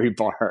at Bowery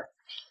Bar?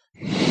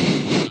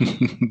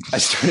 I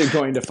started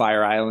going to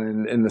Fire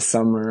Island in the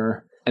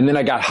summer, and then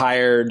I got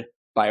hired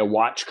by a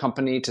watch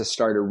company to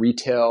start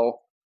an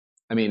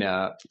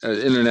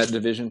internet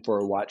division for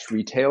a watch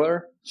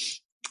retailer.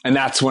 And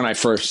that's when I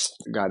first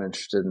got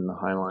interested in the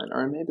High Line.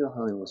 Or maybe the High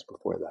Line was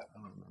before that. I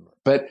don't remember.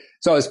 But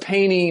so I was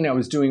painting, I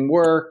was doing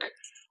work,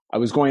 I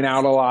was going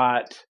out a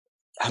lot,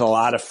 had a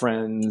lot of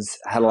friends,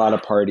 had a lot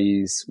of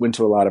parties, went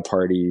to a lot of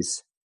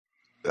parties.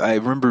 I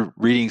remember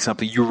reading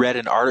something. You read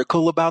an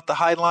article about the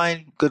High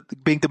Line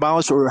being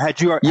demolished, or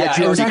had you?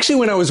 It was actually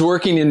when I was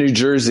working in New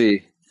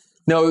Jersey.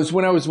 No, it was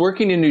when I was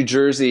working in New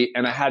Jersey,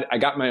 and I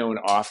got my own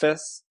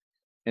office,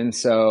 and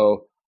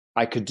so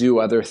I could do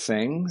other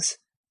things.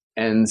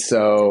 And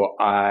so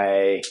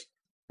I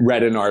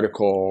read an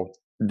article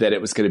that it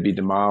was going to be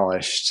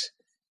demolished.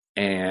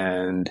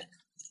 And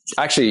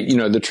actually,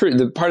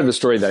 the part of the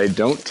story that I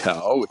don't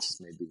tell, which is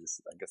maybe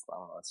this, I guess, I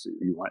don't know, that's what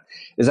you want,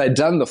 is I'd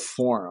done the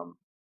Forum,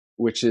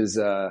 which is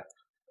a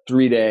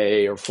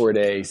 3-day or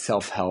 4-day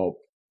self-help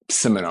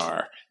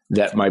seminar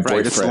that my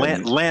Right. It's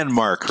boyfriend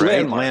landmark,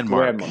 right?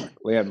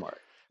 Landmark.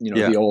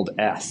 The old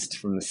Est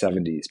from the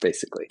 70s,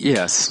 basically.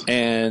 Yes.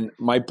 And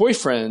my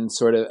boyfriend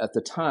sort of at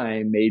the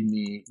time made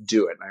me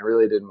do it. And I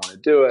really didn't want to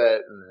do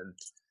it. And then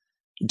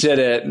did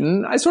it.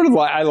 And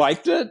I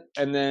liked it.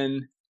 And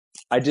then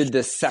I did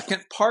this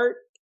second part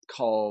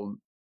called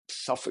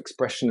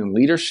Self-Expression and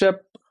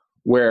Leadership,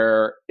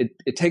 where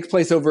it takes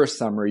place over a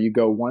summer. You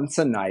go once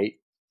a night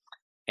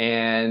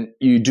and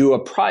you do a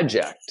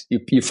project.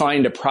 You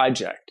find a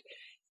project.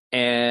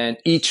 And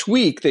each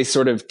week they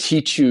sort of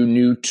teach you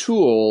new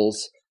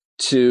tools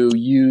to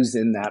use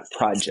in that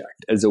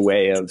project as a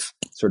way of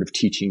sort of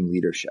teaching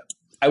leadership.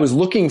 I was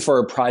looking for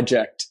a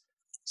project.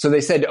 So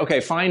they said,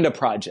 okay, find a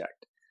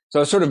project.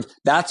 So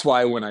that's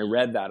why when I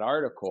read that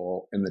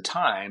article in the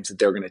Times that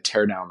they were going to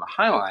tear down the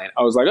High Line,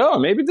 I was like, oh,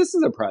 maybe this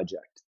is a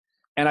project.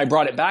 And I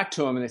brought it back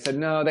to them and they said,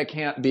 no, that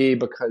can't be,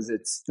 because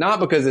it's not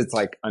because it's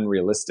like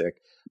unrealistic,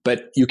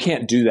 but you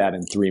can't do that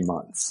in 3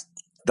 months.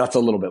 That's a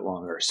little bit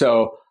longer.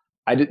 So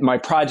my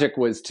project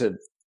was to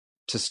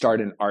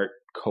start an art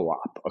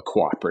co-op, a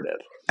cooperative.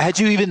 Had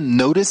you even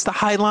noticed the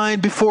High Line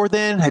before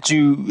then? Had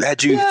you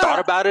thought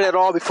about it at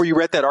all before you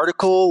read that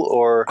article?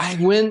 Or I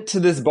went to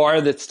this bar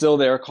that's still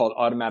there called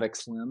Automatic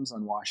Slims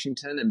on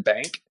Washington and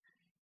Bank,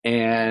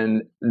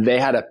 and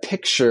they had a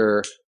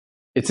picture.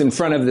 It's in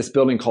front of this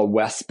building called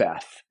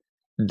Westbeth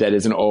that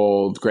is an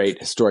old, great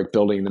historic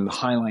building. And the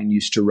High Line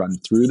used to run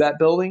through that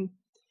building.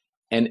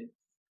 And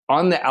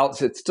on the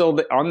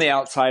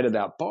outside of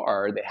that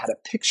bar, they had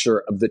a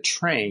picture of the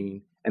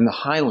train and the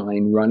High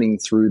Line running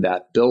through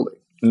that building.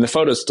 And the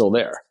photo's still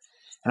there.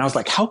 And I was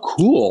like, how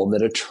cool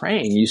that a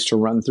train used to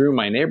run through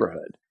my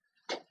neighborhood.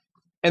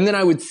 And then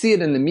I would see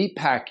it in the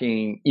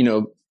meatpacking,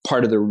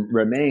 part of the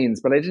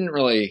remains, but I didn't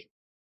really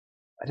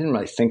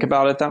think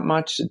about it that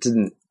much.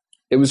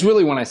 It was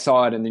really when I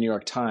saw it in the New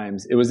York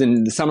Times. It was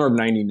in the summer of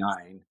 99,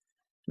 and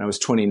I was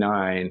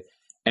 29.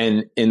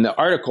 And in the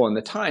article in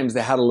the Times,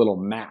 they had a little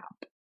map.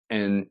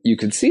 And you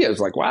could see it. It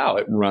was like, wow,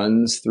 it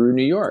runs through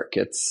New York.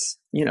 It's,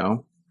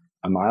 1.5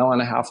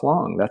 miles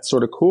long. That's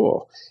sort of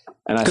cool.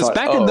 And I thought,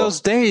 back in those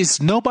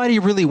days, nobody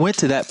really went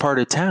to that part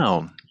of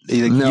town.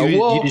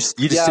 You just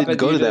didn't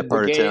go to that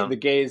part of town. The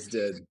gays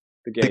did.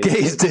 The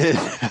gays did.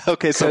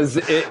 Okay, so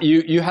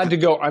you had to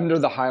go under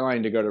the High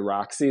Line to go to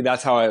Roxy.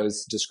 That's how I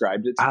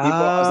described it to people.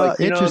 I was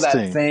like,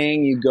 that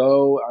thing, you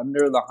go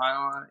under the High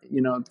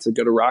Line, to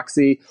go to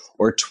Roxy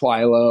or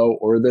Twilo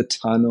or the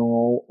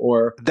Tunnel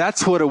or.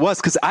 That's what it was,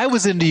 because I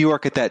was in New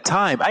York at that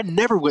time. I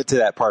never went to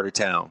that part of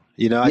town.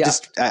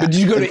 But did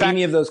you go to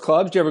any of those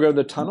clubs? Did you ever go to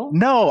the Tunnel?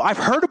 No, I've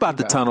heard about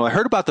the Tunnel. I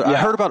heard about I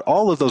heard about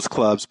all of those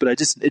clubs, but it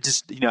was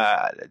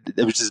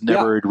just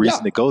never a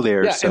reason to go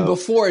there. Yeah, so.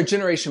 And a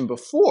generation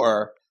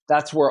before,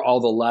 that's where all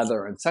the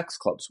leather and sex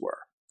clubs were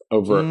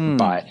over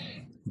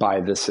by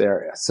this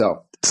area.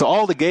 So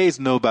all the gays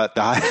know about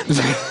the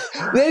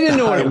High. They didn't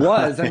know what it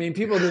was. I mean,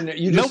 people didn't.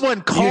 No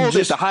one called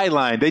it the High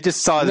Line. They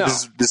just saw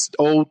this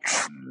old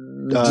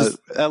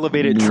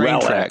elevated train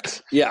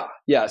tracks. Yeah.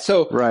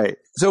 So right.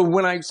 So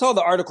when I saw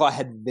the article, I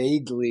had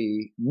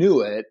vaguely knew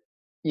it,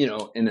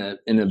 in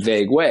a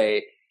vague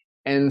way,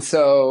 and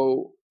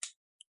so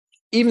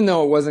even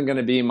though it wasn't going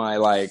to be my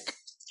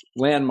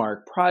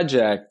landmark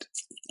project,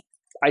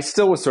 I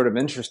still was sort of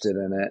interested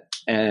in it,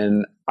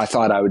 and I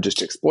thought I would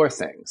just explore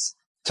things.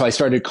 So I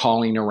started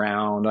calling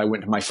around. I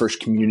went to my first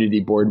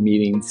community board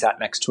meeting, sat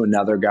next to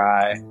another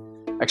guy.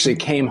 Actually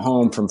came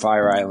home from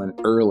Fire Island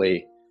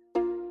early.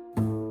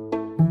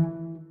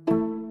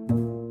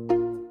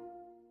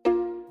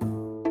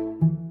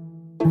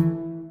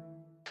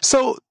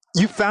 So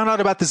you found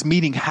out about this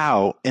meeting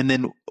how, and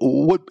then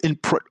what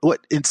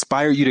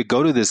inspired you to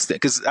go to this thing?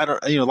 Because a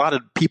lot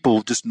of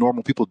people, just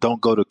normal people, don't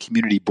go to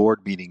community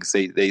board meetings.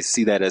 They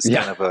see that as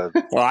kind of a.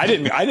 Well, I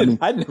didn't.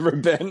 I'd never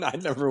been. I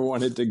never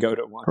wanted to go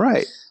to one.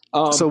 Right.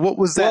 So what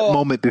was that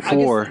moment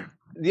before?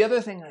 The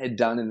other thing I had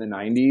done in the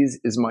 90s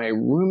is my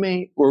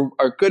roommate,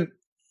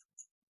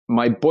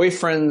 my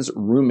boyfriend's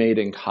roommate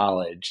in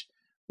college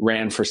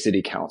ran for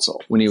city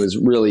council when he was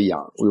really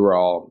young. We were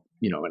all,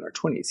 in our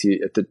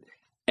 20s.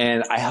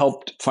 And I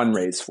helped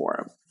fundraise for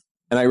him.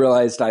 And I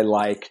realized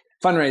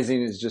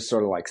fundraising is just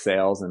sort of like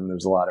sales, and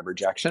there's a lot of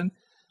rejection.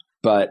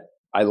 But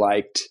I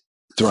liked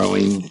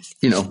throwing,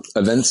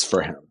 events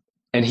for him.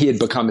 And he had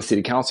become a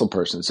city council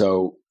person.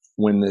 So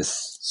when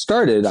this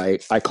started,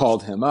 I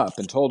called him up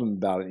and told him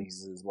about it. And he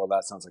says, well,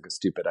 that sounds like a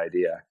stupid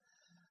idea.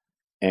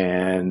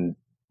 And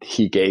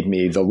he gave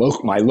me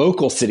my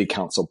local city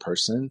council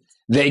person.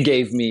 They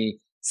gave me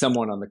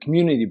someone on the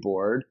community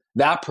board.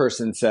 That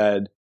person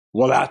said,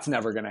 well, that's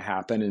never going to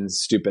happen and it's a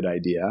stupid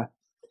idea.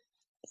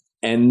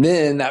 And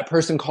then that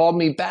person called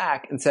me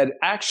back and said,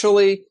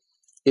 actually,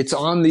 it's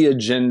on the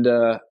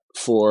agenda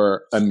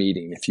for a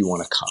meeting if you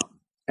want to come.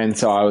 And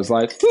so I was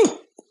like,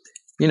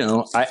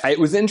 it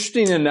was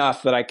interesting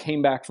enough that I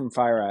came back from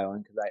Fire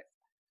Island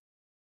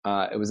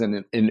because it was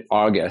in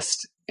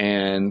August,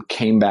 and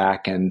came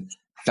back and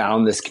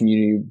found this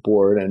community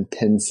board in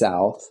Penn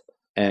South,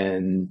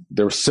 and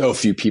there were so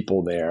few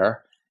people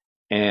there.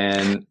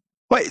 And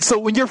Wait, so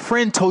when your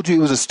friend told you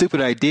it was a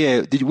stupid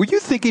idea, were you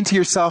thinking to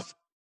yourself,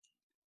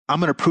 I'm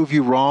going to prove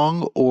you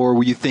wrong? Or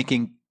were you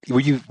thinking, were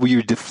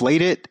you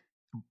deflated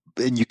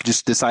and you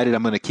just decided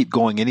I'm going to keep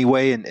going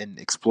anyway and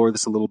explore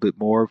this a little bit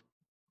more?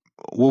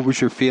 What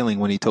was your feeling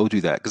when he told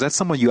you that? Because that's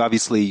someone you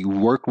obviously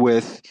worked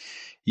with,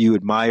 you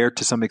admire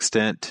to some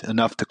extent,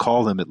 enough to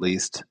call them at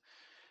least.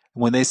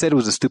 When they said it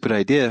was a stupid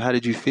idea, how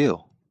did you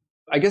feel?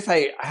 I guess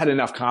I had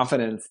enough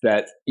confidence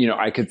that,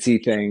 I could see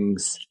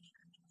things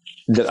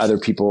that other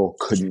people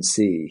couldn't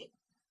see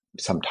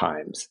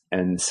sometimes.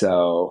 And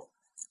so,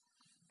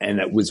 and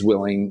it was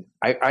willing,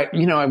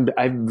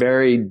 I'm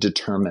very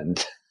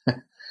determined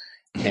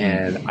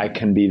and I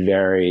can be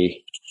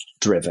very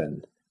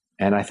driven.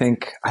 And I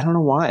think, I don't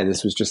know why,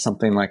 this was just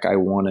something like I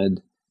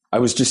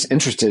was just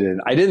interested in.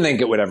 I didn't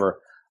think it would ever,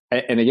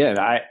 and again,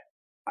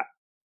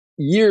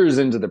 years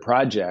into the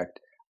project,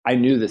 I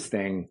knew this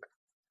thing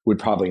would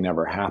probably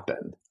never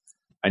happen.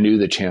 I knew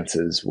the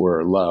chances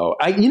were low.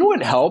 You know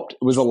what helped?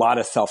 It was a lot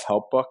of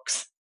self-help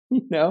books,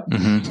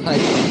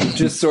 like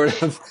just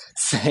sort of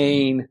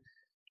saying,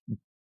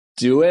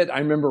 do it. I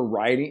remember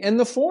writing, and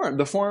the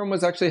forum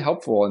was actually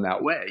helpful in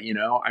that way.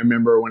 I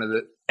remember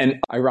and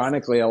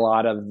ironically, a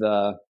lot of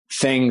the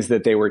things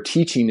that they were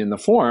teaching in the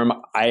forum,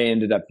 I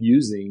ended up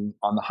using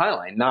on the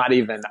Highline.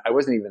 I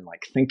wasn't even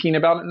like thinking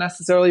about it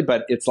necessarily,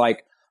 but it's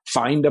like,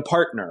 find a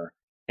partner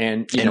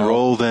and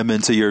enroll them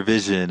into your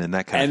vision and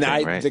that kind of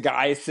thing, right? The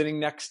guy sitting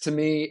next to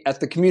me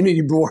at the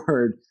community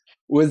board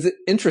was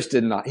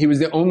interested in that. He was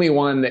the only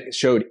one that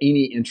showed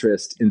any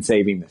interest in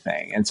saving the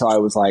thing. And so I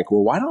was like,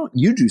 well, why don't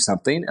you do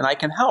something and I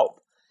can help?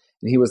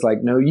 And he was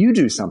like, no, you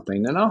do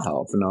something and I'll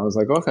help. And I was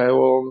like, okay,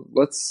 well,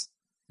 let's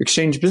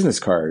exchange business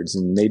cards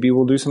and maybe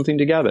we'll do something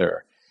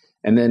together.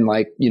 And then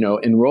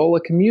enroll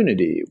a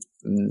community.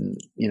 And,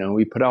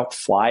 we put out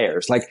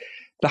flyers. Like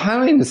the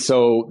Highline is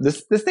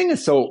this thing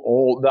is so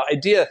old. The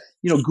idea,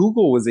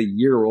 Google was a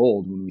year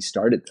old when we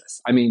started this.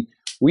 I mean,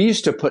 we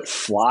used to put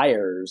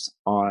flyers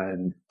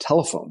on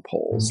telephone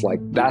poles.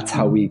 Like that's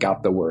how we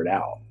got the word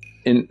out.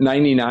 In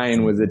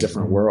 99 was a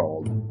different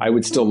world. I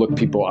would still look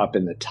people up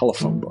in the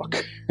telephone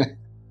book.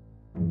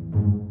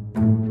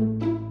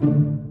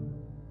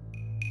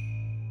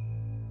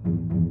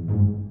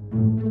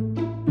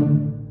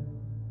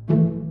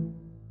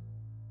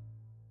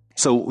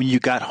 So when you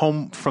got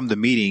home from the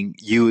meeting,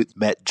 you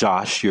met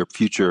Josh, your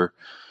future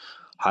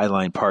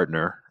Highline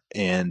partner,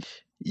 and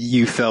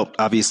you felt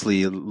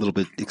obviously a little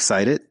bit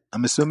excited,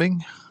 I'm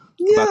assuming,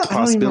 about the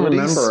possibilities. I don't even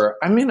remember.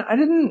 I mean,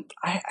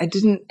 I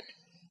didn't,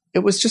 it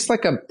was just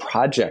like a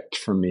project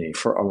for me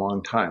for a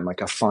long time,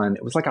 like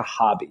it was like a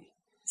hobby.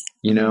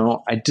 I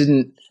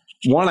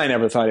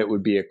never thought it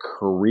would be a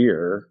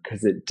career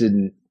because it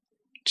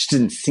just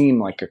didn't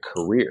seem like a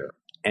career.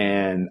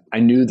 And I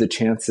knew the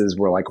chances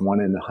were like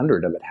 1 in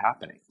 100 of it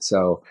happening.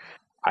 So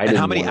And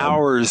how many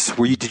hours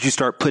did you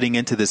start putting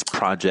into this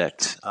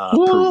project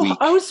per week?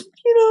 I was,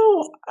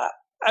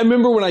 I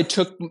remember when I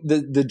took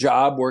the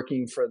job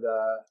working for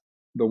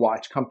the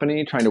watch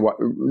company, trying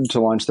to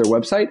launch their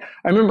website.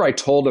 I remember I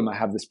told them I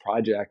have this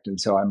project,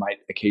 and so I might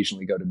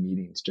occasionally go to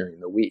meetings during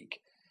the week.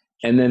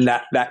 And then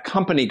that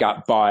company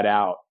got bought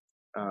out.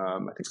 I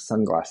think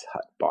Sunglass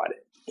Hut bought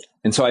it,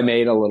 and so I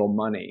made a little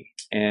money.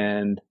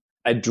 And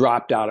I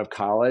dropped out of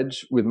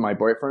college with my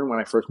boyfriend when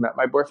I first met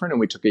my boyfriend,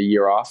 and we took a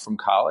year off from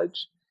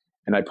college.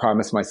 And I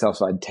promised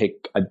myself I'd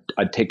take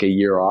a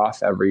year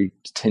off every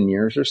 10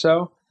 years or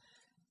so.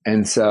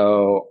 And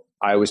so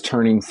I was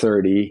turning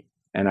 30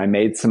 and I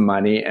made some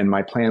money, and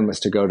my plan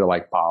was to go to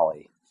like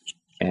Bali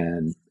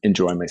and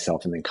enjoy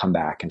myself and then come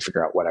back and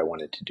figure out what I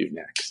wanted to do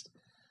next.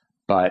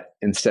 But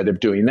instead of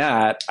doing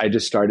that, I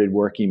just started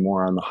working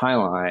more on the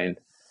Highline.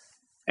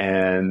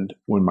 And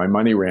when my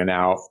money ran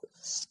out,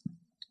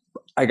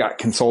 I got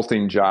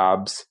consulting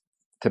jobs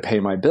to pay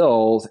my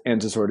bills and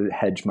to sort of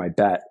hedge my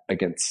bet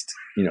against,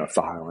 if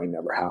the Highline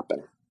never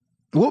happened.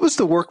 What was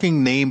the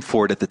working name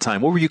for it at the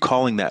time? What were you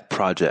calling that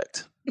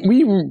project?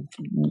 We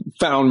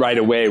found right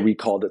away we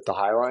called it the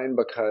Highline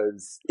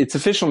because its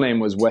official name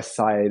was West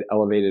Side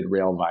Elevated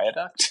Rail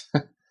Viaduct.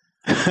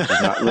 Which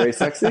is not very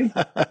sexy.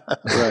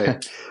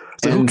 Right.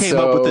 So who came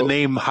up with the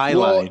name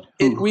Highline?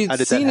 Well, we'd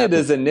seen it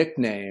as a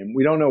nickname.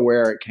 We don't know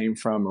where it came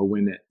from or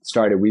when it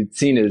started. We'd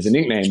seen it as a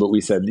nickname, but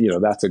we said,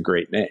 that's a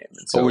great name.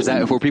 And so or was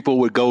that where people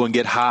would go and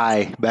get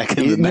high back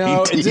in the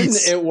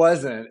 90s? No, it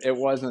wasn't. It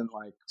wasn't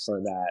like for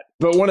that.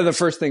 But one of the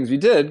first things we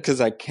did, because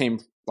I came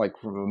like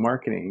from a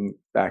marketing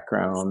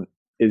background,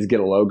 is get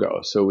a logo.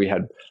 So we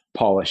had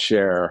Paula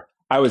Scher.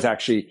 I was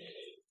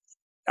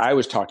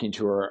talking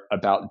to her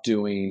about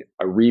doing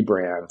a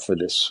rebrand for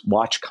this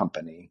watch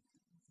company.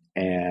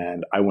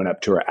 And I went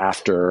up to her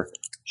after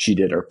she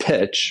did her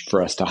pitch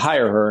for us to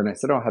hire her. And I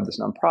said, I have this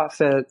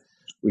nonprofit.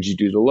 Would you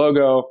do the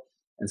logo?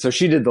 And so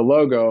she did the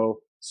logo,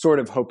 sort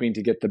of hoping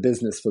to get the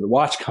business for the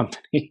watch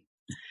company.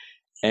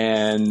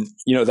 And,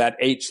 that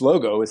H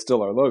logo is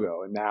still our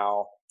logo. And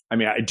now,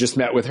 I just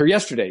met with her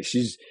yesterday.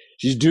 She's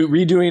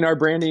redoing our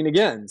branding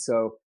again.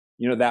 So,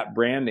 that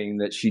branding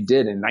that she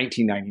did in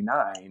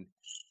 1999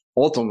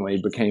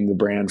 ultimately became the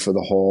brand for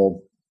the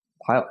whole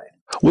High Line.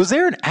 Was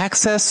there an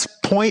access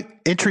point,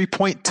 entry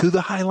point to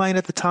the High Line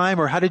at the time,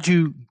 or how did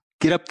you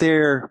get up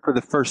there for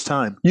the first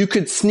time? You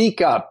could sneak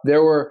up.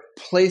 There were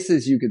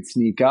places you could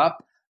sneak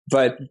up,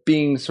 but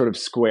being sort of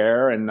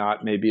square and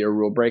not maybe a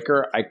rule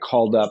breaker, I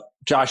called up,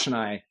 Josh and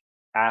I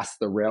asked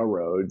the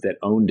railroad that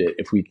owned it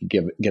if we could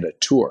get a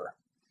tour.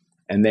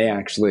 And they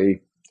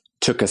actually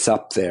took us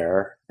up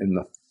there in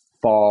the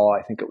fall.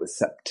 I think it was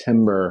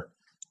September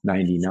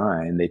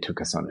 99. They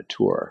took us on a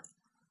tour.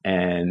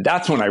 And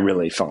that's when I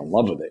really fell in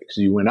love with it, because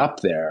you went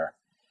up there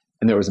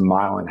and there was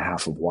 1.5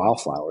 miles of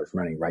wildflowers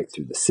running right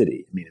through the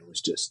city. I mean, it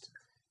was just,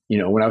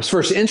 when I was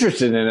first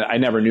interested in it, I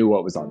never knew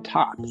what was on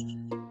top.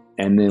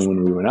 And then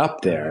when we went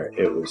up there,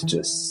 it was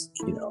just,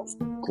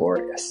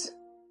 glorious.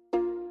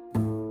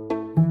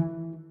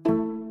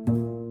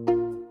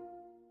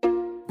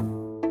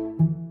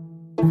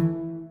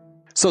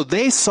 So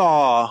they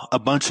saw a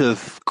bunch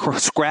of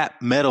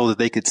scrap metal that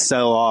they could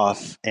sell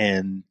off,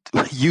 and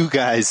you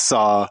guys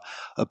saw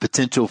a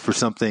potential for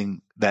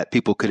something that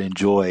people could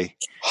enjoy.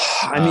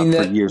 I mean,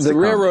 the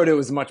railroad, it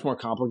was much more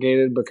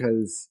complicated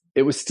because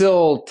it was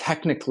still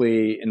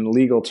technically, in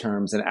legal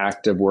terms, an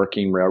active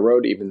working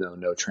railroad, even though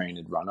no train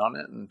had run on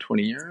it in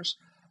 20 years.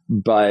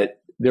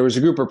 But there was a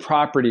group of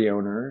property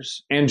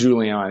owners and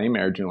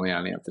Mayor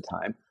Giuliani at the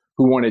time,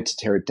 who wanted to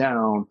tear it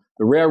down.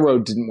 The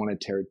railroad didn't want to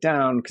tear it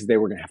down because they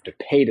were going to have to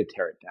pay to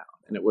tear it down.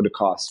 And it would have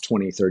cost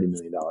 $20-30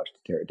 million to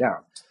tear it down.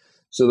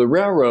 So the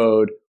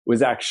railroad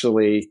was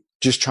actually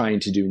just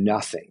trying to do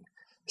nothing.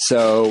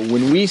 So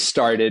when we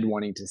started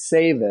wanting to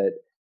save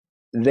it,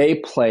 they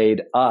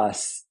played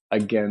us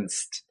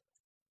against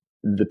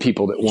the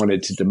people that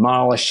wanted to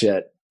demolish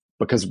it,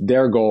 because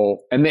their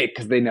goal,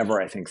 because they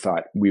never, I think,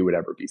 thought we would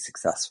ever be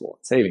successful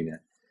in saving it.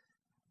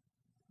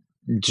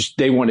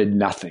 They wanted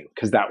nothing,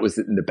 because that was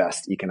in the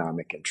best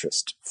economic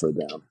interest for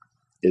them,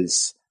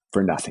 is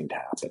for nothing to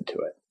happen to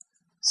it.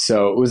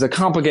 So it was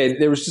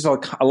there was just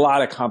a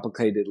lot of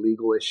complicated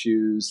legal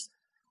issues.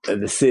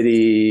 The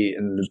city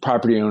and the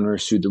property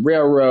owners sued the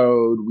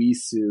railroad. We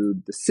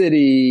sued the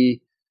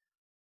city.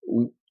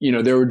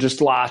 There were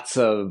just lots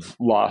of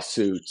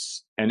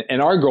lawsuits. And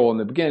our goal in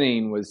the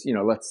beginning was,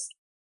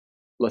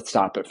 let's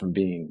stop it from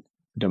being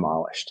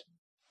demolished.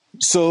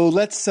 So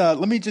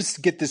let me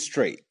just get this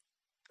straight.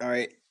 All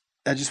right.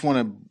 I just want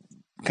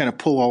to kind of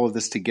pull all of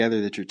this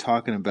together that you're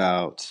talking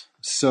about.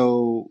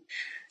 So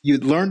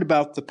you'd learned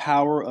about the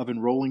power of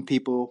enrolling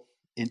people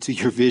into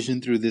your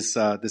vision through this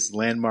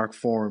landmark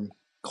forum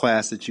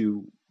class that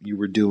you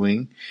were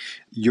doing.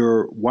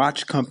 Your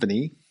watch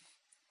company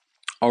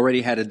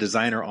already had a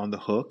designer on the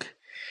hook.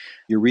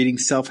 You're reading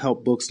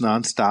self-help books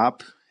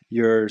nonstop.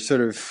 Your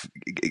sort of,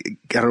 I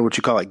don't know what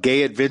you call it,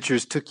 gay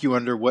adventures took you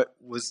under what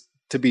was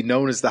to be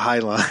known as the High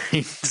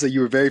Line. So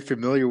you were very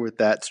familiar with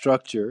that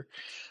structure.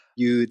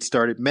 You'd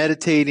started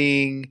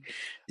meditating,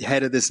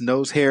 head of this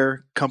nose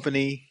hair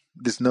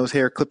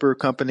clipper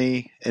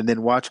company, and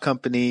then watch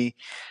company.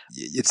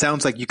 It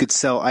sounds like you could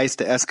sell ice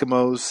to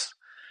Eskimos.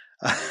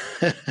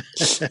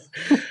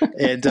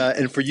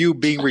 And for you,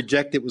 being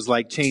rejected was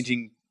like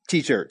changing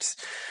T-shirts.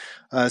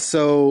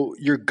 So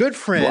your good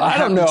friend, I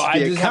don't know.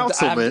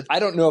 I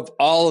don't know if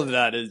all of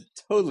that is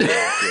totally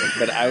accurate,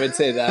 but I would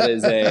say that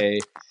is a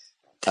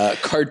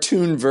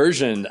cartoon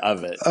version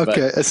of it.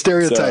 Okay, a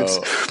stereotypes.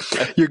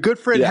 So, your good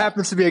friend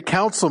happens to be a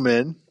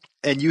councilman,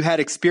 and you had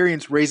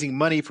experience raising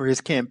money for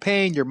his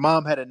campaign. Your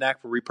mom had a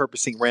knack for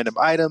repurposing random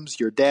items.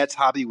 Your dad's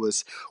hobby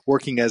was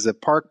working as a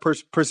park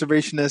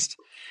preservationist.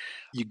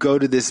 You go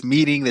to this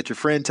meeting that your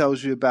friend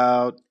tells you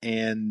about,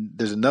 and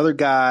there's another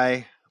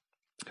guy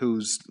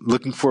who's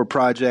looking for a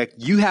project.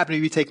 You happen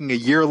to be taking a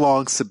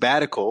year-long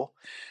sabbatical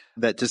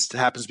that just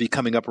happens to be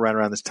coming up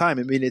around this time.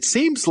 I mean, it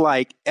seems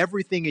like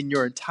everything in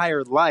your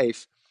entire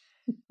life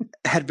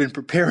had been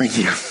preparing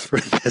you for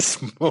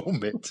this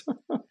moment.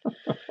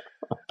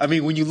 I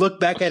mean, when you look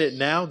back at it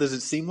now, does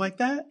it seem like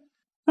that?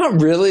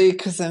 Not really,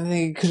 because I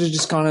think it could have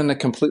just gone in a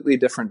completely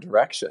different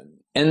direction.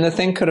 And the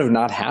thing could have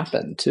not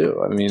happened,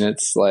 too. I mean,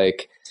 it's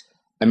like,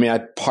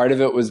 part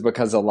of it was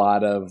because a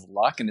lot of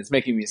luck, and it's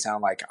making me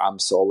sound like I'm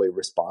solely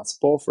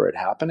responsible for it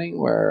happening,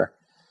 where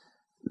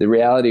the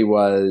reality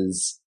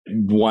was,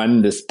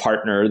 one, this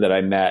partner that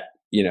I met,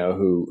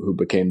 who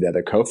became the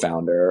other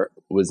co-founder,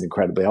 was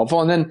incredibly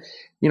helpful. And then,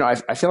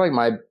 I feel like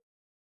my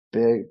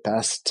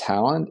best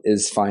talent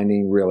is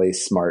finding really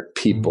smart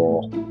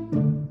people,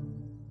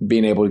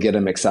 being able to get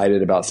them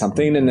excited about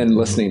something, and then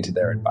listening to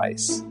their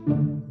advice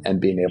and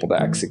being able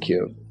to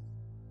execute.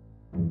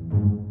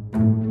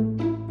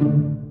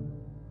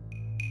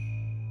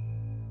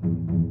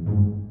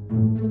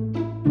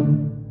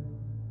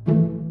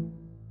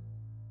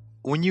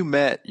 When you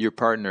met your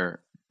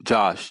partner,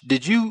 Josh,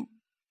 did you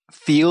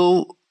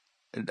feel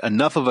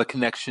enough of a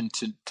connection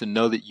to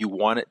know that you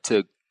wanted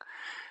to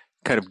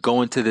kind of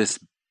go into this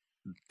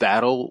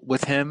battle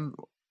with him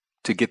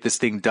to get this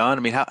thing done?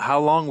 I mean,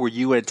 how long were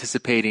you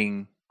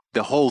anticipating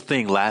the whole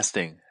thing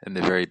lasting in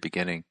the very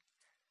beginning?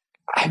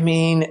 I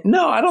mean,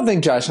 no, I don't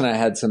think Josh and I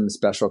had some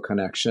special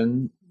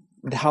connection.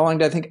 How long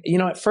did I think?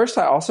 At first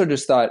I also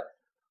just thought,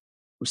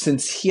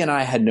 since he and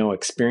I had no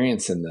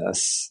experience in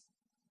this,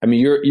 I mean,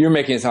 you're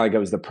making it sound like it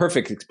was the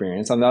perfect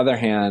experience. On the other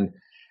hand,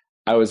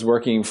 I was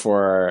working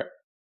for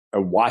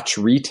a watch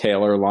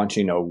retailer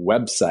launching a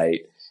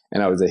website,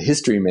 and I was a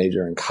history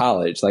major in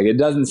college. Like, it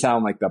doesn't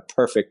sound like the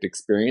perfect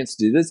experience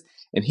to do this.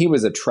 And he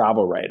was a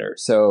travel writer.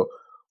 So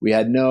we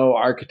had no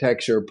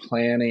architecture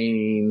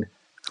planning.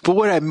 But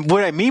what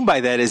I mean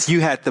by that is you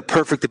had the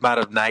perfect amount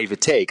of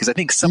naivete, because I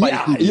think somebody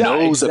who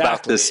knows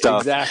about this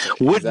stuff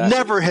would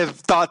never have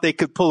thought they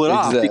could pull it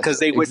off, because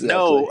they would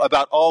know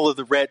about all of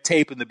the red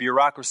tape and the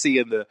bureaucracy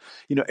and the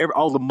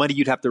all the money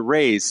you'd have to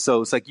raise.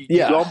 So it's like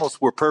you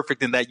almost were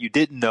perfect in that you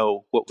didn't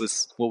know what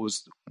was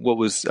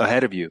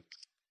ahead of you.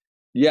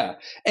 Yeah,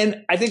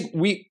 and I think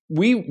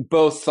we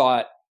both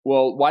thought,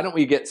 well, why don't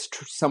we get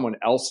someone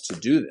else to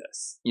do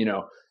this?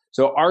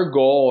 So our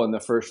goal in the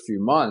first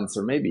few months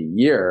or maybe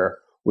year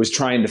was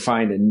trying to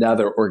find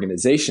another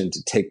organization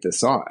to take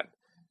this on.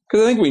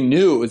 Because I think we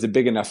knew it was a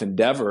big enough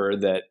endeavor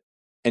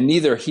and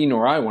neither he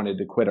nor I wanted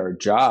to quit our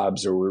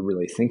jobs, or were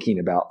really thinking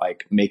about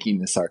like making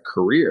this our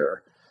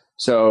career.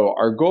 So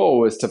our goal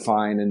was to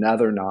find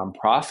another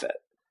nonprofit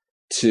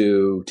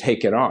to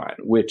take it on,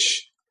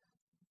 which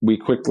we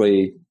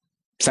quickly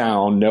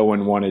found no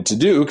one wanted to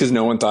do, because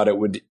no one thought it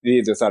would, they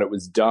either thought it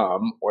was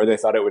dumb or they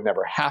thought it would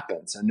never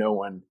happen. So no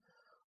one,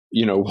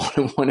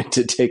 wanted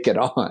to take it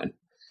on.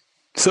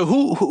 So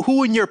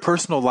who in your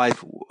personal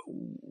life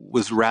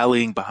was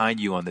rallying behind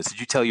you on this?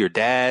 Did you tell your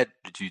dad?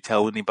 Did you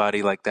tell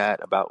anybody like that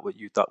about what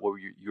you thought, what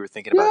you were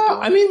thinking about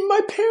doing? I mean, my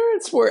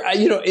parents were,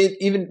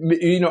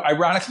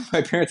 ironically,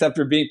 my parents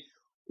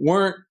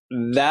weren't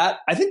that,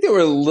 I think they were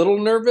a little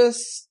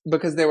nervous,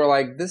 because they were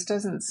like, this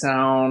doesn't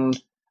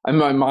sound, I mean,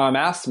 my mom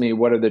asked me,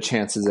 what are the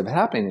chances of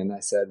happening? And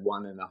I said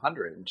 1 in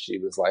 100. And she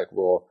was like,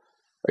 well,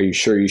 are you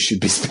sure you should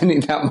be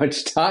spending that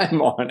much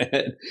time on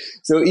it?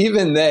 So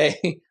even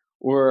they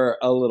were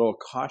a little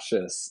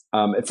cautious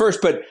at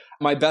first. But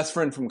my best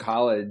friend from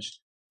college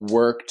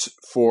worked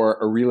for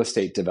a real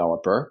estate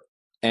developer,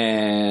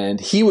 and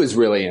he was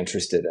really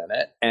interested in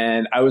it.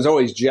 And I was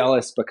always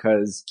jealous,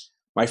 because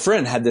my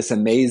friend had this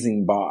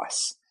amazing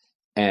boss,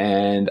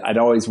 and I'd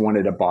always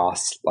wanted a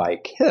boss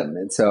like him.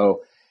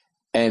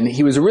 And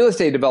he was a real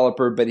estate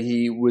developer, but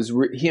he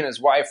and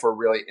his wife were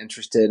really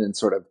interested in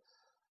sort of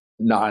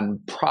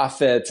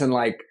nonprofits and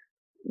like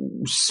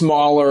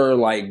smaller,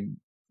 like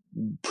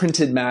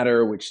printed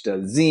matter, which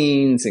does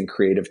zines and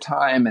Creative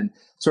Time, and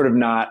sort of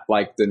not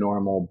like the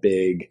normal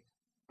big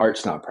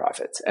arts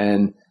nonprofits.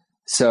 And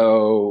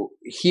so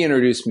he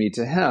introduced me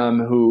to him,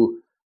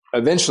 who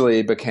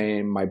eventually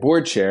became my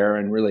board chair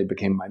and really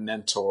became my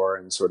mentor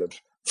and sort of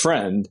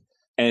friend.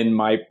 And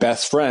my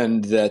best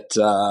friend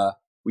that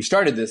we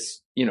started this,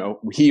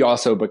 he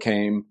also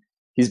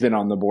he's been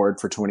on the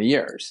board for 20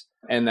 years.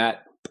 And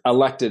that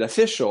elected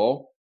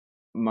official,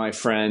 my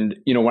friend,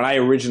 when I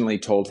originally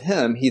told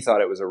him, he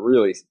thought it was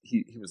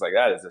he was like,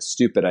 that is a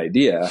stupid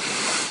idea.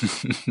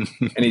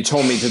 And he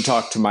told me to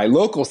talk to my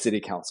local city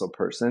council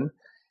person.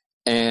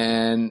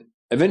 And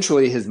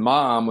eventually his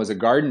mom was a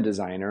garden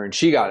designer, and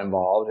she got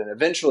involved. And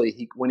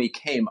eventually when he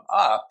came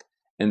up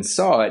and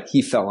saw it,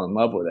 he fell in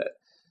love with it.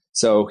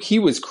 So he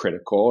was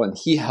critical, and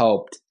he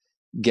helped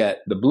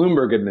get the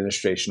Bloomberg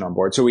administration on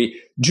board. So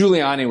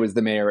Giuliani was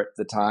the mayor at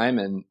the time.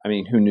 And I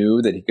mean, who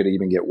knew that he could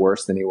even get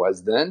worse than he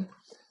was then?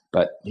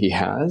 But he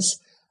has.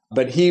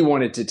 But he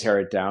wanted to tear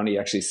it down. He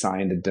actually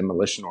signed a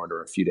demolition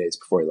order a few days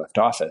before he left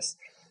office.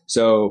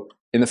 So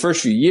in the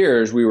first few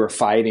years, we were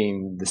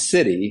fighting the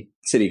city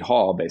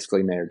hall,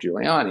 basically Mayor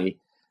Giuliani,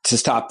 to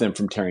stop them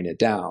from tearing it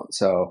down.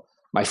 So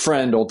my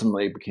friend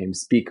ultimately became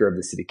Speaker of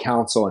the City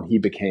Council, and he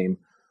became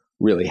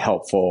really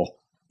helpful.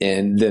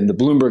 And then the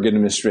Bloomberg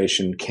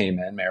administration came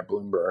in, Mayor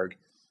Bloomberg,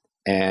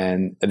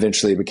 and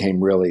eventually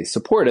became really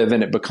supportive.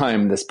 And it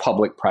became this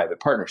public-private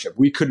partnership.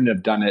 We couldn't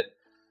have done it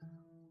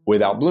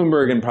without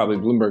Bloomberg, and probably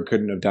Bloomberg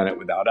couldn't have done it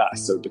without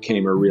us. So it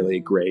became a really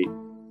great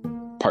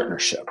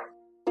partnership.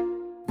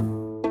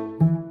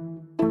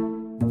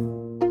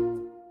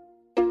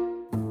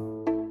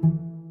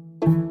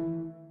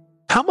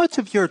 How much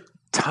of your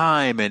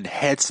time and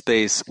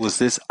headspace was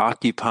this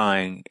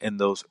occupying in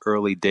those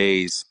early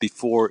days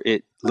before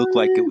it looked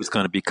like it was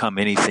going to become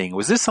anything?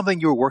 Was this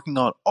something you were working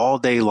on all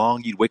day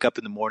long? You'd wake up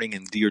in the morning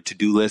and do your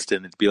to-do list,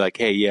 and it'd be like,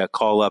 hey, yeah,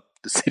 call up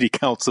the city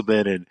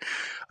councilman and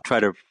try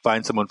to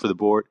find someone for the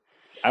board?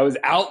 I was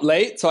out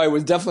late, so I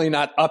was definitely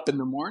not up in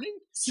the morning.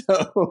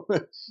 So,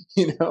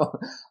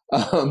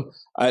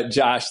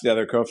 Josh, the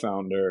other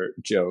co-founder,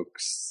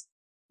 jokes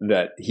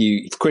that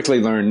he quickly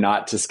learned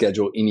not to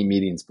schedule any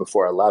meetings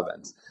before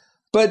 11.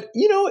 But,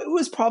 it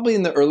was probably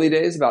in the early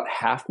days about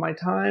half my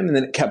time, and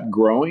then it kept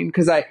growing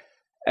because I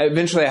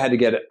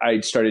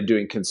started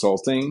doing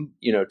consulting,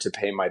 to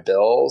pay my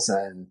bills.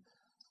 And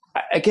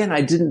again,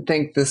 I didn't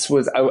think this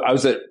was, I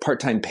was a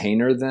part-time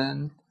painter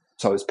then.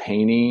 So I was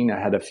painting. I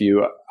had a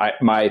few,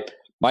 my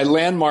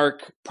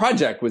landmark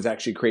project was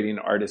actually creating an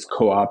artist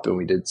co-op, and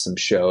we did some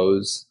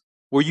shows.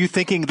 Were you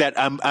thinking that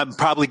I'm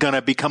probably going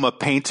to become a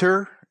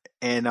painter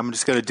and I'm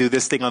just going to do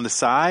this thing on the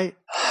side?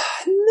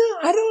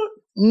 No,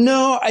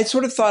 No, I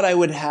sort of thought I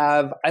would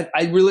have,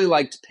 I really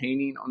liked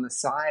painting on the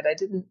side. I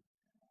don't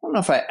know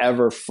if I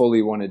ever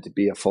fully wanted to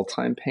be a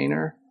full-time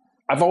painter.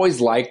 I've always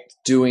liked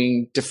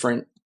doing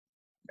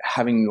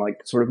having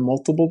like sort of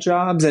multiple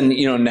jobs. And,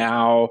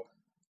 now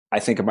I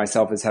think of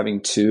myself as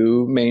having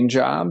two main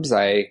jobs.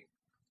 I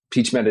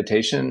teach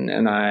meditation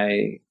and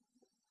I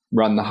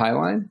run the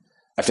Highline.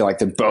 I feel like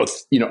they're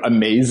both,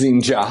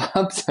 amazing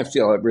jobs. I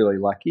feel really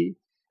lucky.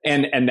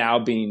 And now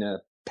being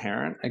a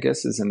parent, I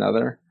guess, is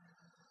another.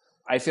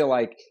 I feel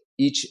like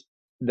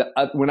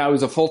when I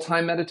was a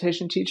full-time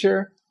meditation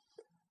teacher,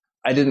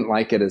 I didn't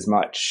like it as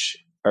much.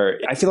 Or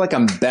I feel like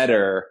I'm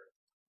better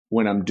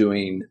when I'm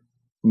doing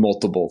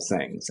multiple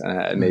things.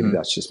 Maybe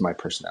that's just my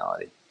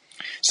personality.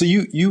 So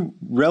you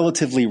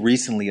relatively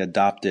recently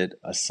adopted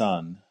a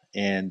son.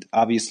 And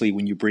obviously,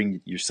 when you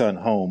bring your son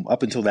home,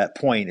 up until that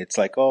point, it's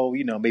like,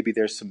 maybe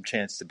there's some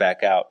chance to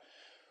back out.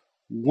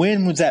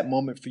 When was that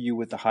moment for you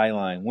with the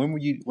Highline?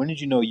 When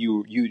did you know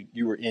you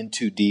were in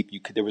too deep?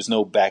 There was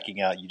no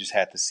backing out. You just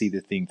had to see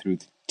the thing through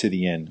to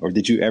the end. Or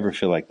did you ever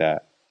feel like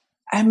that?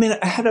 I mean,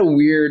 I had a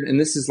weird, and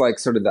this is like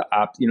sort of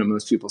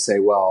most people say,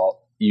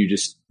 well,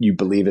 you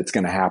believe it's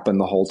going to happen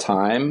the whole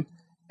time,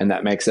 and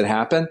that makes it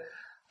happen.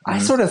 I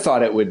sort of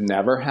thought it would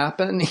never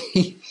happen,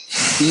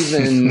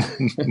 even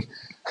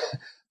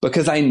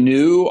because I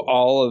knew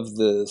all of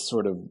the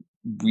sort of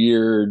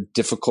weird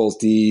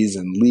difficulties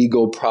and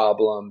legal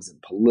problems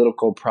and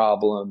political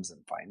problems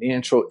and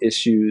financial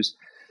issues.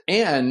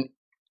 And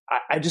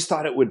I just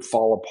thought it would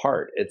fall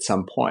apart at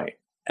some point.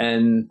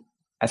 And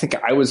I think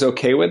I was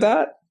okay with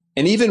that.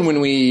 And even when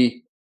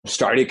we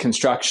started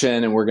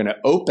construction and we're going to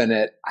open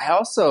it, I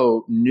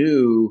also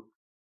knew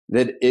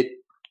that it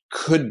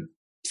could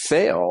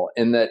fail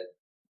and that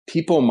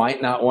people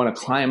might not want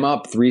to climb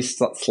up 3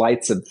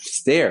 flights of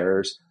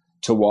stairs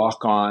to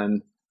walk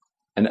on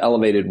an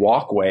elevated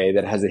walkway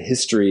that has a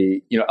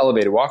history.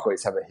 Elevated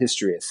walkways have a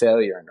history of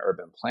failure in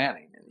urban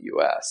planning in the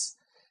US.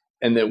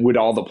 And that would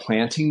all the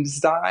plantings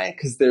die?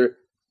 Because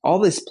all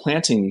this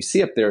planting you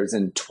see up there is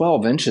in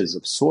 12 inches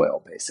of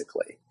soil,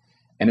 basically.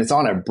 And it's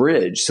on a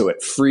bridge, so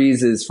it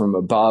freezes from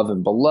above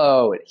and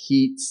below. It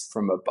heats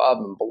from above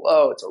and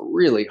below. It's a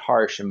really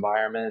harsh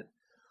environment.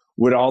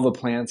 Would all the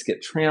plants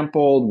get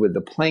trampled? Would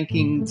the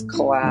plankings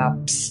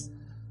collapse?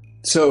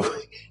 So,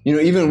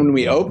 even when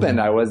we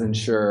opened, I wasn't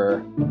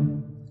sure,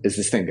 is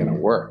this thing going to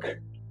work?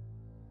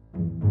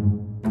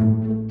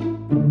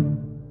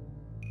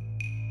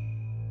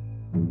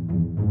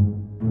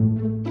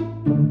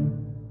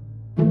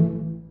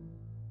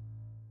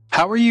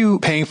 How were you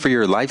paying for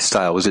your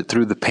lifestyle? Was it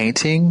through the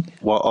painting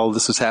while all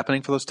this was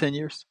happening for those 10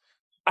 years?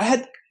 I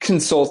had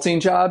consulting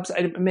jobs.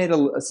 I made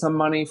some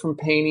money from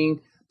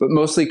painting, but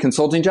mostly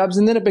consulting jobs.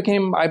 And then I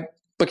became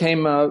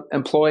an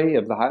employee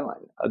of the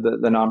Highline,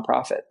 the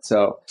nonprofit.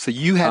 So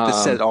you had to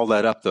set all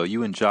that up, though.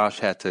 You and Josh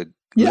had to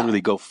literally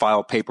go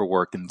file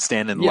paperwork and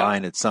stand in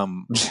line at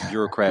some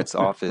bureaucrat's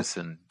office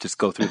and just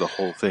go through the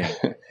whole thing.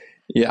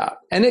 Yeah.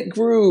 And it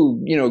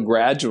grew,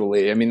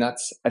 gradually. I mean, I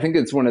think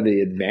it's one of the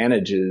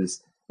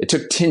advantages. It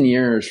took 10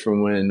 years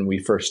from when we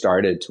first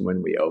started to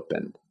when we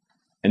opened.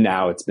 And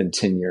now it's been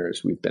 10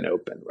 years we've been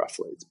open,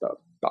 roughly. It's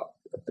about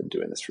I've been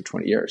doing this for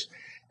 20 years.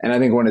 And I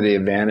think one of the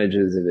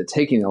advantages of it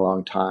taking a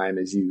long time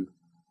is you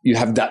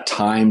have that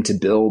time to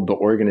build the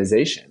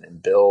organization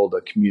and build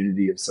a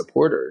community of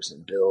supporters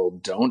and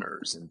build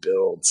donors and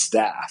build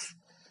staff.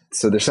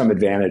 So there's some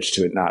advantage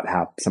to it not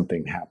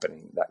something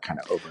happening, that kind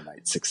of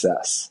overnight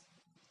success.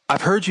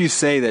 I've heard you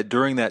say that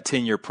during that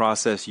 10-year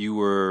process, you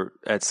were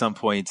at some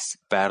points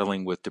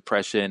battling with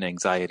depression,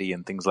 anxiety,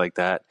 and things like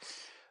that.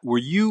 Were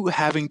you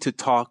having to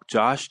talk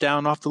Josh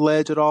down off the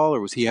ledge at all, or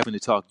was he having to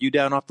talk you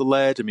down off the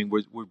ledge? I mean,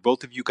 were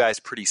both of you guys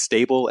pretty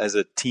stable as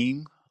a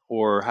team,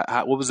 or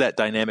what was that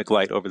dynamic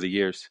like over the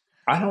years?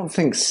 I don't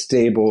think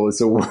stable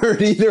is a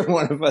word either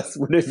one of us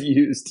would have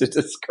used to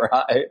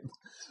describe.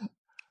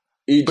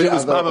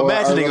 But I'm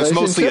imagining it was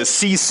mostly a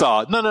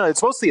seesaw. No,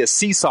 it's mostly a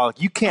seesaw.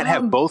 You can't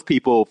have both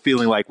people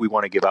feeling like we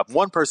want to give up.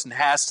 One person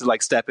has to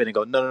step in and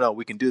go, no,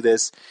 we can do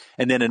this.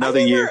 And then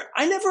another year.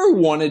 I never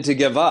wanted to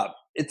give up.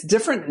 It's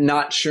different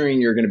not sure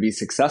you're going to be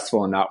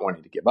successful and not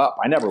wanting to give up.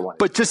 I never wanted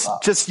to give up.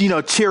 But just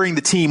cheering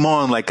the team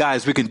on, like,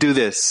 guys, we can do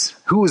this.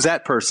 Who was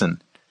that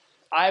person?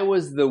 I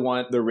was the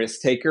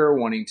risk taker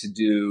wanting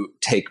to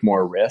take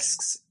more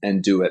risks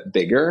and do it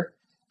bigger.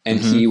 And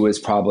he was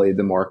probably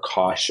the more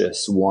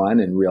cautious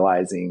one and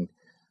realizing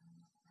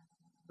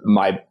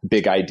my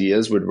big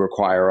ideas would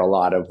require a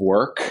lot of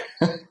work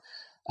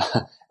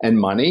and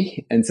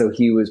money. And so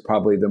he was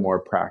probably the more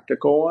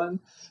practical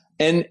one.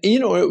 And,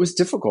 it was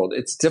difficult.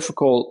 It's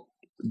difficult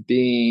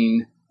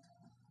being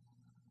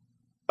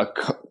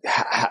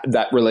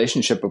that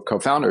relationship of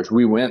co-founders.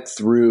 We went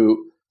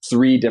through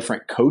 3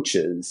 different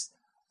coaches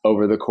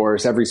over the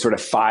course. Every sort of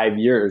 5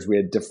 years, we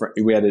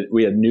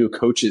had new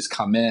coaches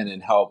come in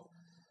and help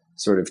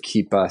sort of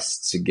keep us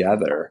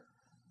together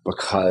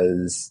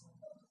because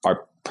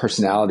our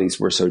personalities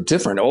were so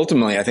different.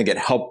 Ultimately, I think it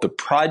helped the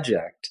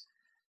project,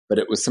 but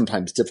it was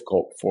sometimes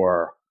difficult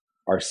for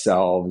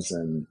ourselves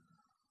and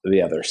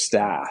the other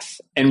staff.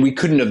 And we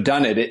couldn't have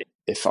done it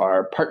if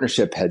our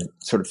partnership had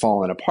sort of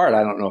fallen apart.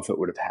 I don't know if it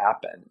would have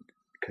happened,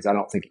 because I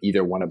don't think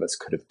either one of us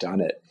could have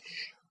done it.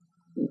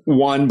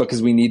 One,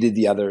 because we needed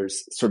the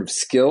other's sort of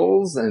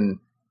skills and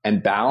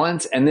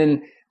balance. And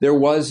then there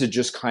was a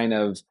just kind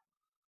of,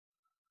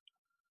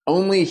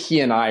 only he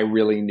and I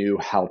really knew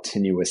how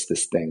tenuous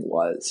this thing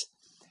was.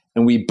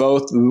 And we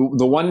both,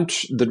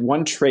 the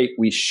one trait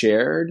we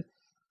shared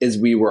is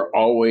we were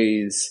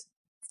always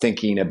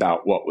thinking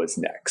about what was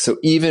next. So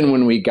even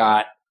when we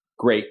got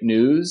great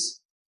news,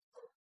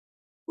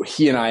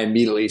 he and I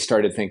immediately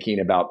started thinking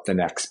about the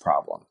next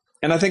problem.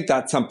 And I think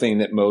that's something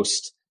that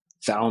most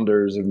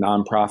founders of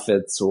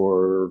nonprofits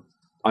or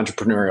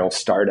entrepreneurial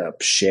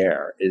startups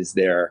share, is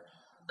they're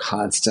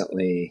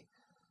constantly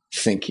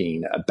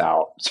thinking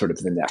about sort of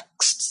the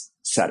next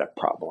set of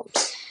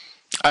problems.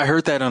 I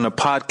heard that on a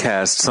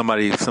podcast.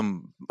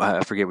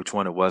 I forget which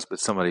one it was, but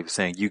somebody was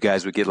saying you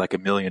guys would get like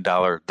 $1 million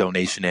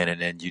donation in,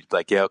 and then you'd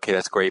like, yeah, okay,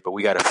 that's great, but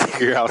we got to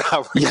figure out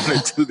how we're going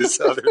to do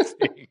this other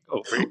thing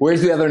over here.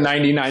 Where's the other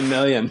 99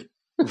 million?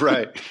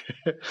 Right.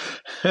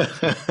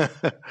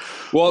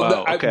 Well,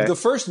 wow, okay. The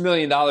first $1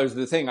 million,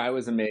 the thing I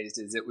was amazed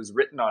is it was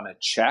written on a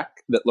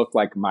check that looked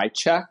like my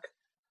check.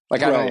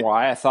 Like, I don't know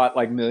why. I thought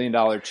like $1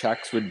 million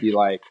checks would be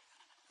like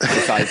the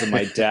size of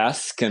my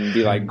desk and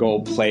be like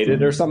gold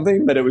plated or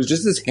something. But it was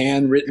just this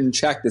handwritten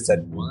check that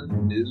said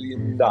 $1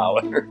 million.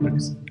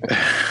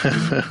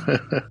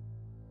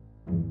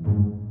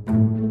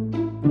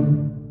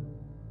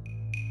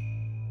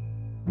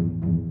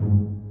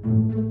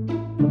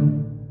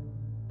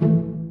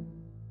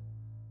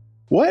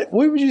 What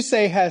would you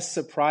say has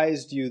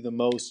surprised you the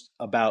most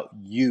about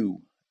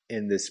you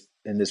in this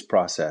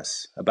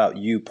process? About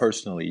you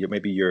personally,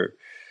 maybe your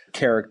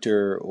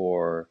character,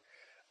 or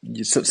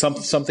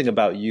something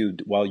about you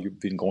while you've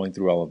been going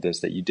through all of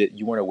this that you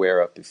weren't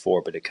aware of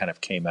before, but it kind of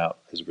came out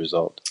as a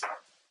result.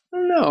 I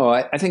don't know.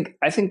 I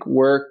think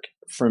work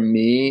for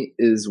me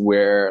is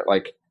where,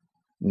 like,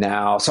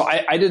 now. So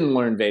I didn't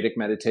learn Vedic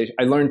meditation.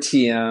 I learned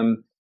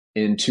TM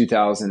in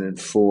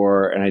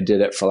 2004, and I did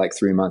it for like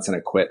 3 months and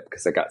I quit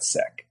because I got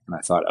sick. And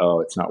I thought,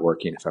 oh, it's not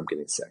working if I'm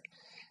getting sick.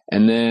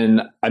 And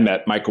then I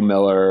met Michael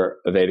Miller,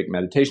 a Vedic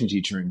meditation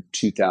teacher, in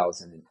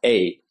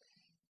 2008.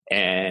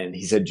 And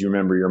he said, do you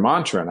remember your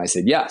mantra? And I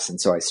said, yes.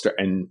 And so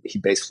and he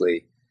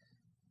basically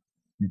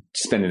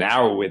spent an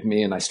hour with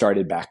me, and I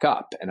started back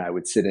up, and I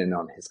would sit in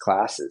on his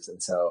classes.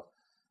 And so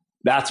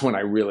that's when I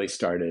really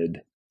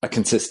started a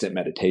consistent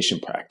meditation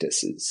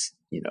practice, is,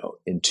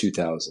 in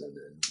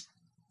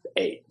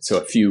 2008. So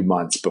a few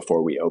months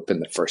before we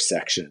opened the first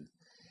section.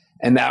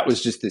 And that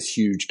was just this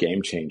huge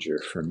game changer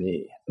for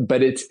me.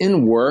 But it's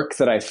in work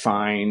that I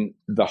find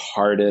the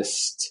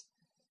hardest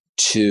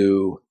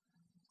to,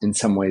 in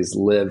some ways,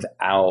 live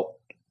out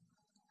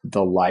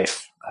the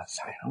life of,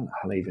 I don't know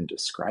how to even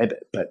describe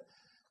it, but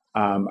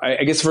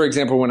I guess, for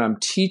example, when I'm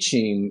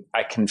teaching,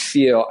 I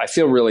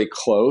feel really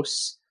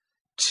close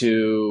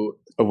to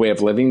a way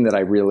of living that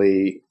I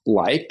really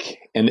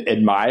like and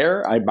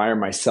admire. I admire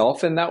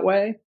myself in that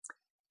way.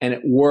 And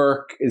at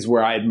work is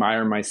where I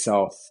admire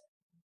myself,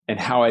 and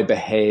how I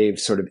behave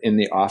sort of in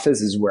the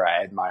office is where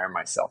I admire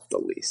myself the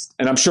least.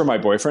 And I'm sure my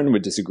boyfriend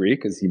would disagree,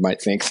 because he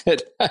might think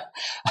that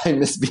I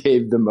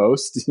misbehaved the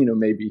most,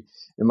 maybe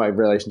in my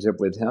relationship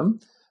with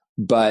him.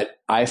 But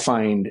I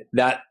find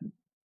that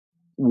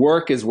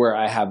work is where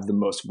I have the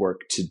most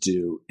work to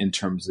do in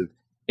terms of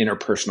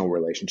interpersonal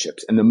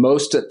relationships. And the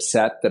most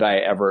upset that I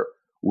ever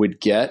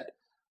would get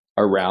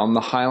around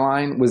the High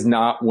Line was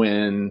not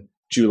when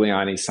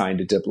Giuliani signed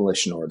a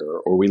demolition order,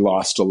 or we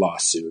lost a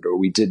lawsuit, or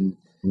we didn't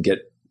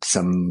get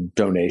some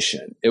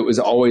donation. It was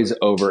always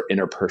over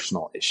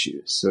interpersonal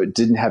issues. So it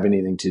didn't have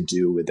anything to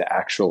do with the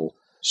actual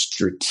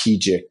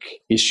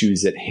strategic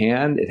issues at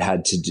hand. It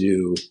had to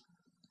do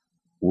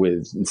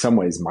with, in some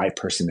ways, my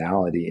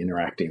personality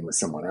interacting with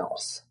someone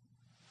else.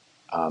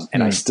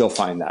 And I still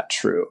find that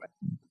true.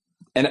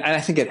 And I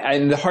think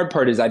and the hard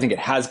part is, I think it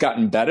has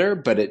gotten better,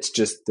 but it's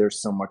just,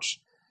 there's so much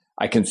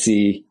I can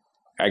see.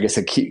 I guess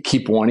I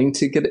keep wanting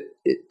to get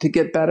it to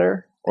get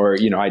better. Or,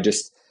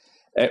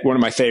 one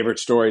of my favorite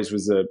stories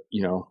was a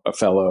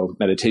fellow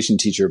meditation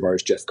teacher of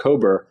ours, Jeff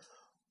Kober,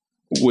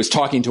 was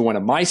talking to one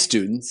of my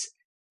students,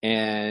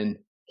 and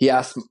he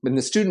asked, when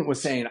the student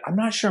was saying, I'm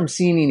not sure I'm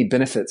seeing any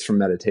benefits from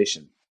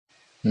meditation.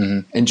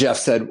 Mm-hmm. And Jeff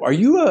said, are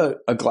you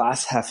a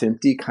glass half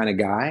empty kind of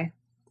guy?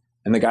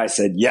 And the guy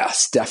said,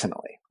 yes,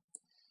 definitely.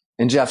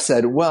 And Jeff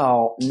said,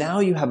 well, now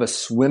you have a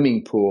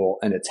swimming pool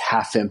and it's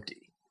half empty.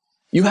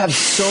 You have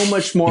so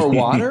much more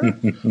water,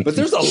 but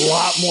there's a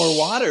lot more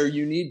water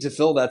you need to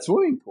fill that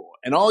swimming pool.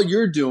 And all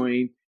you're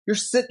doing, you're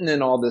sitting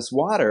in all this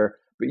water,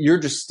 but you're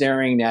just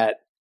staring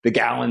at the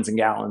gallons and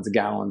gallons and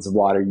gallons of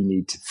water you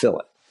need to fill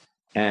it.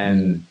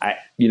 And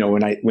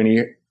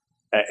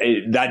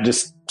that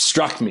just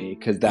struck me,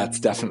 because that's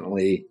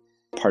definitely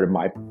part of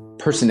my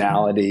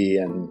personality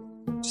and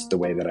just the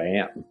way that I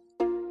am.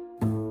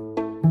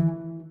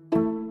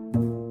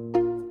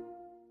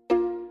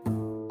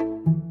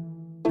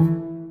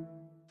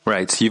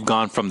 Right. So you've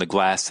gone from the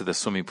glass to the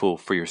swimming pool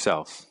for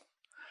yourself.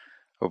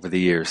 over the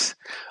years.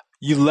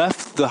 You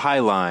left the High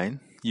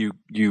Line. You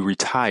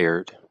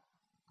retired.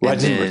 Well, I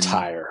didn't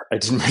retire. I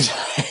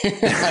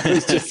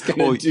was just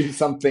going to do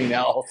something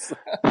else.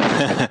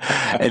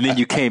 And then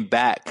you came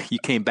back. You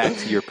came back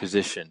to your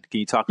position.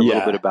 Can you talk a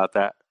little bit about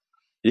that?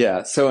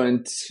 Yeah. So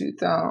in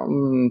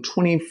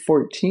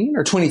 2014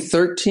 or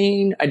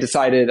 2013, I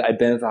decided I'd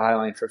been at the High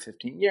Line for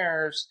 15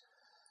 years.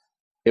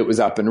 It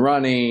was up and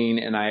running,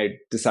 and I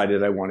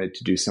decided I wanted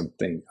to do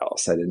something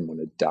else. I didn't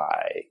want to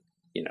die,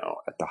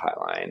 at the High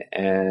Line.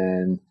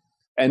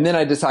 And then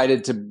I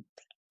decided to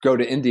go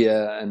to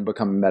India and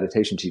become a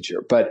meditation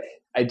teacher. But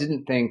I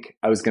didn't think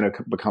I was going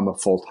to become a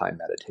full-time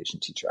meditation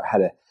teacher. I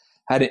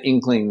had an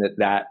inkling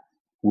that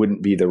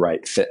wouldn't be the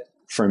right fit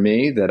for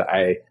me, that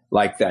I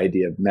like the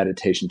idea of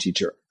meditation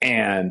teacher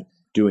and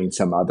doing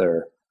some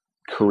other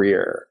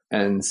career.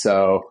 And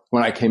so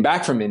when I came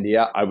back from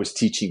India, I was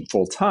teaching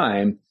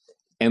full-time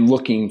and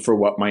looking for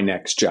what my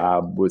next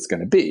job was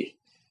going to be.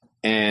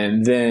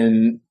 And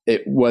then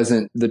it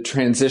wasn't the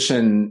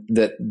transition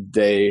that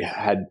they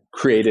had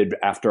created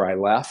after I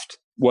left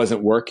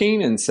wasn't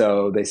working. And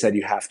so they said,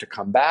 you have to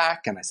come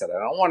back. And I said, I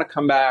don't want to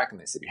come back. And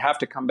they said, you have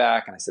to come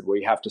back. And I said, well,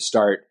 you have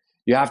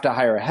to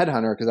hire a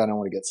headhunter because I don't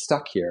want to get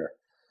stuck here.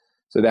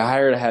 So they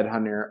hired a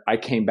headhunter. I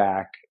came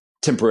back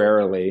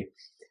temporarily.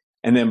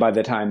 And then by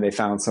the time they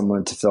found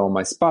someone to fill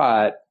my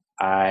spot,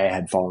 I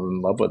had fallen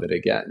in love with it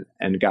again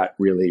and got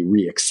really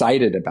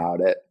re-excited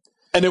about it.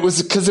 And it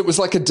was because it was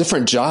like a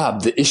different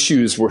job. The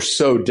issues were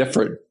so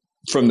different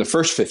from the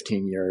first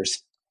 15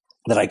 years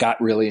that I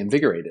got really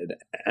invigorated.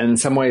 And in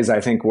some ways,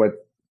 I think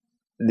what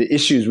the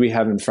issues we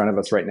have in front of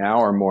us right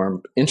now are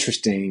more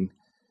interesting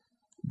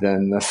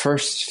than the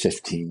first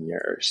 15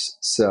 years.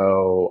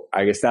 So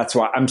I guess that's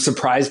why I'm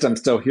surprised I'm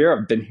still here.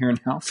 I've been here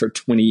now for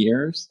 20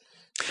 years.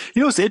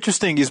 What's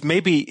interesting is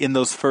maybe in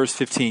those first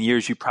 15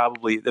 years,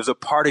 there's a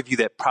part of you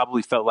that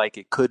probably felt like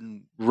it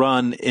couldn't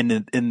run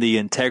in the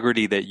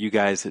integrity that you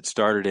guys had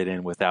started it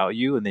in without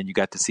you. And then you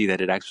got to see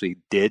that it actually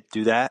did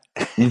do that.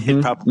 Mm-hmm,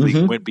 it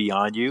probably went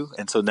beyond you.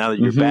 And so now that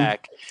you're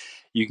back,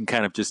 you can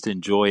kind of just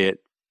enjoy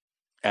it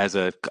as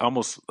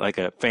almost like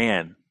a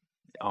fan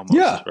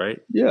almost, right?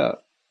 Yeah.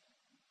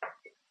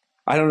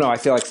 I don't know. I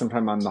feel like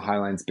sometimes I'm the High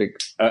Line's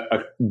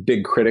a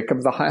big critic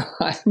of the High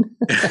Line.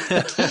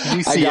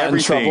 You see I got in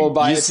trouble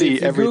by if you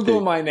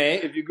Google my name.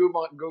 If you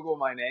Google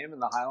my name in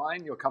the High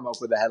Line, you'll come up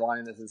with a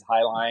headline that says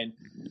High Line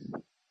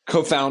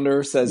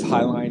co-founder says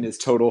High Line is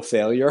total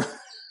failure.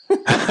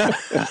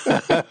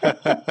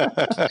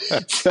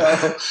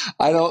 So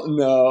I don't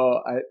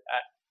know.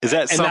 Is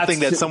that something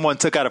that someone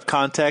took out of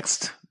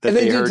context? And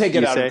they did take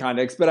it out of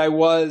context, but I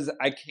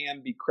can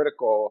be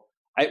critical.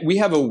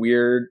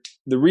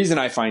 The reason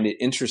I find it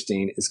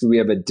interesting is because we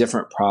have a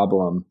different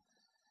problem.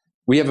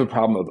 We have a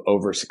problem of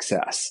over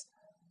success.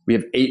 We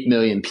have 8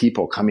 million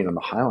people coming on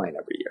the High Line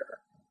every year.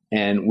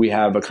 And we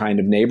have a kind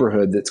of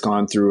neighborhood that's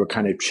gone through a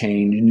kind of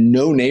change.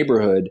 No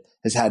neighborhood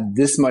has had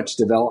this much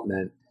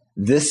development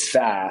this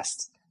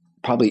fast,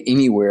 probably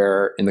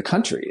anywhere in the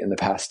country in the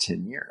past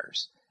 10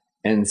 years.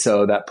 And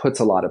so that puts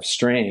a lot of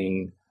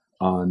strain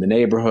on the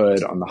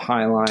neighborhood, on the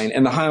High Line.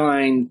 And the High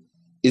Line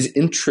is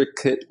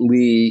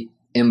intricately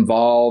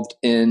involved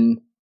in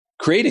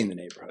creating the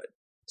neighborhood.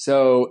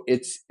 So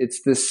it's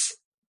this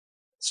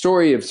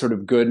story of sort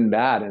of good and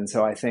bad. And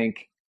so I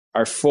think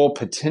our full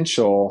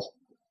potential,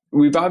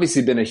 we've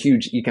obviously been a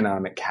huge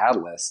economic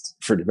catalyst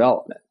for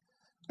development.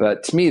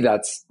 But to me,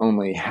 that's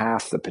only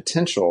half the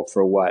potential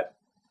for what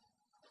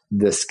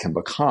this can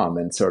become.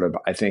 And sort of,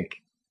 I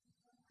think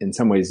in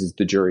some ways is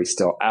the jury's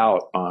still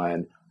out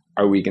on,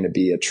 are we going to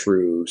be a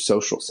true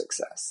social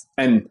success?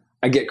 And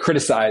I get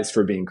criticized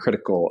for being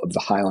critical of the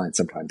High Line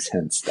sometimes,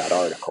 hence that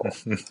article.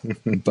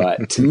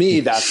 But to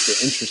me, that's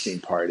the interesting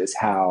part, is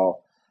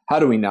how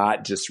do we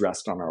not just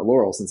rest on our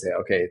laurels and say,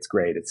 okay, it's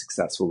great, it's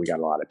successful, we got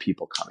a lot of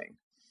people coming.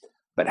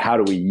 But how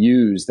do we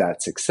use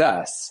that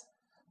success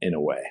in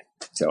a way?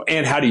 So,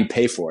 and how do you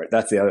pay for it?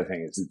 That's the other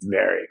thing, is it's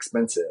very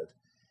expensive.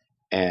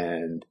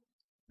 And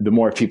the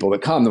more people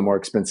that come, the more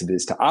expensive it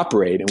is to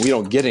operate. And we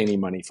don't get any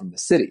money from the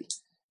city.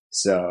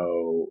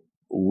 So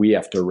we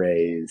have to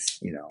raise,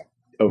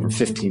 over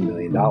 $15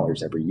 million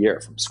every year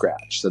from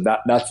scratch. So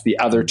that's the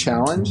other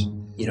challenge,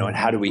 and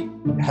how do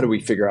we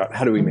figure out,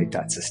 how do we make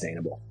that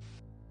sustainable?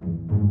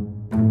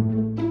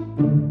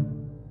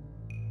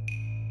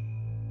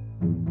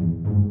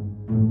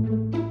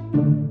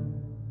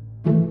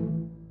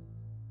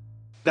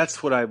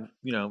 That's what I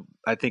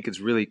think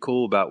is really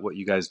cool about what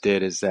you guys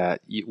did, is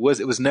that it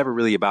was never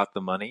really about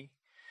the money.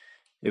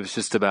 It was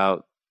just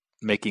about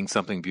making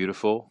something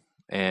beautiful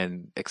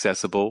and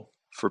accessible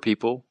for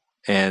people.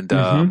 And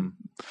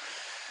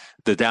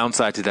the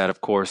downside to that,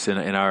 of course, in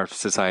our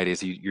society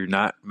is you're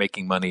not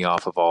making money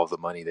off of all the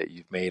money that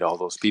you've made, all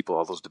those people,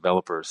 all those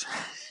developers.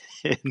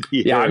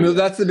 Yeah, I mean,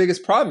 that's the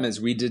biggest problem,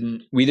 is we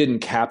didn't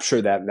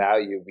capture that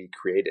value we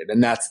created.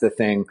 And that's the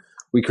thing.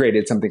 We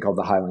created something called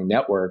the High Line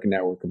Network, a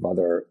network of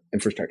other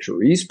infrastructure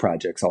reuse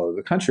projects all over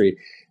the country.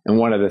 And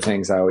one of the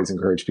things I always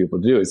encourage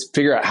people to do is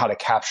figure out how to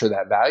capture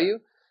that value.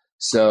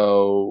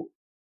 So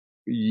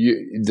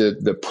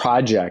the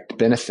project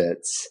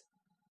benefits,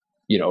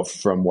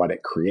 from what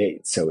it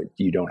creates. So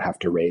you don't have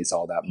to raise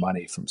all that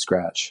money from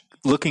scratch.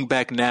 Looking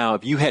back now,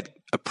 if you had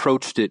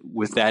approached it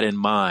with that in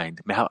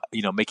mind, how,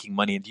 making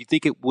money, do you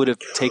think it would have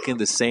taken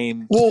the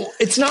same? Well,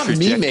 it's not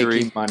trajectory? Me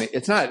making money.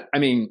 It's not. I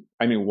mean,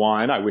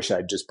 one, I wish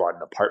I'd just bought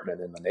an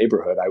apartment in the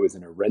neighborhood. I was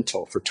in a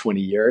rental for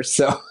 20 years,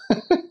 so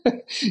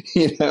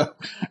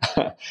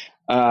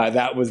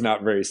that was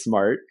not very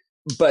smart.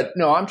 But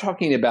no, I'm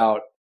talking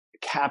about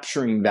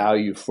capturing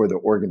value for the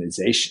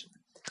organization.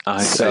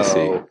 I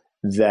see.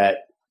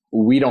 That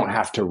we don't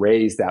have to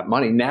raise that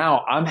money.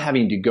 Now I'm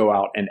having to go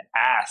out and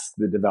ask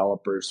the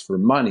developers for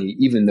money,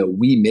 even though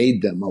we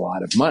made them a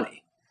lot of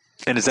money.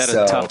 And is that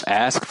a tough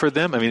ask for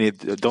them? I mean,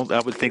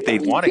 I would think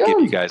they'd want to give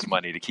you guys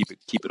money to keep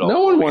it all.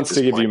 No one wants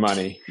to give you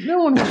money.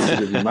 No one wants to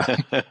give you money.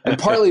 And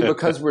partly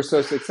because we're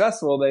so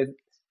successful, they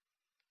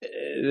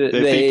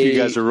think you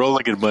guys are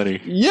rolling in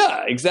money.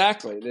 Yeah,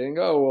 exactly. They can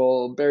go,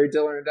 well, Barry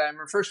Diller and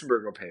Diamond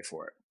Furstenberg will pay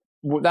for it.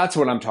 Well, that's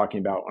what I'm talking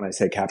about when I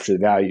say capture the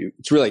value.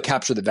 It's really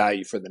capture the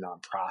value for the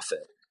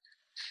nonprofit.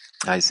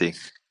 I see.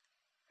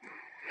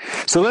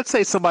 So let's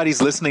say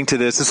somebody's listening to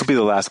this. This will be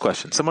the last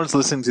question. Someone's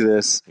listening to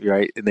this,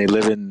 right? And they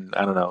live in,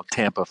 I don't know,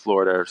 Tampa,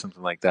 Florida or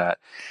something like that.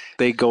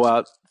 They go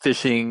out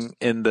fishing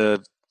in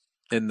the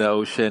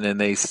ocean and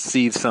they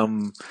see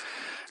some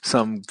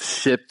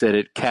ship that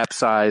it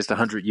capsized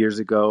 100 years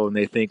ago, and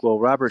they think, well,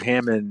 Robert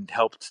Hammond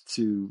helped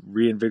to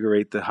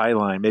reinvigorate the High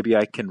Line. Maybe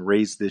I can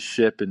raise this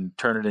ship and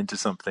turn it into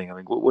something. I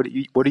mean, what do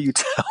you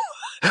tell?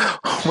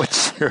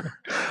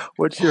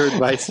 What's your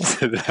advice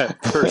to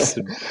that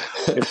person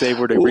if they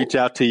were to reach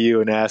out to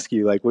you and ask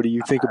you, like, what do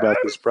you think about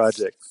this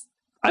project?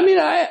 I mean,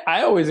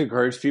 I always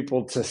encourage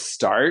people to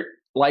start.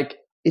 Like,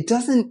 it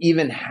doesn't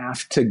even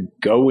have to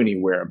go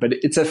anywhere, but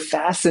it's a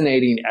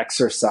fascinating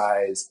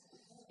exercise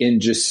in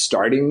just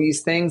starting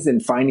these things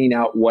and finding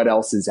out what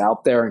else is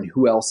out there and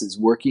who else is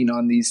working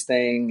on these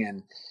things,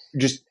 and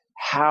just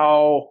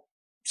how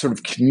sort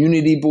of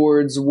community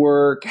boards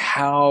work,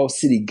 how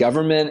city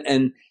government,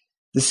 and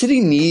the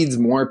city needs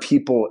more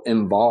people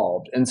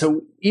involved. And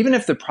so even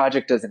if the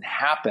project doesn't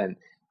happen,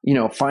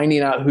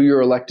 finding out who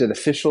your elected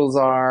officials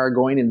are,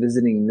 going and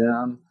visiting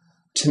them,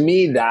 to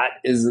me,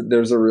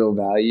 there's a real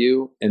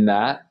value in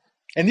that.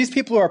 And these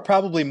people are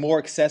probably more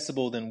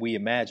accessible than we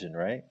imagine,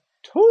 right?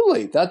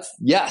 Totally.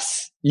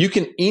 Yes.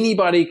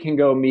 Anybody can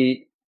go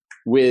meet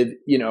with,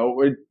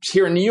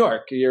 here in New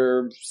York,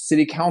 your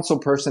city council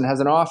person has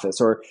an office,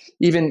 or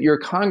even your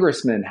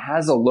congressman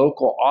has a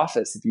local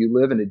office if you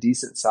live in a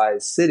decent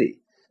sized city.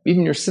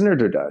 Even your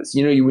senator does.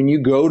 When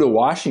you go to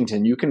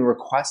Washington, you can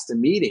request a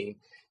meeting.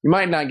 You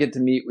might not get to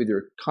meet with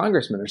your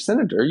congressman or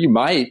senator. You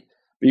might,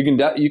 but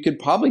you could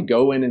probably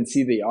go in and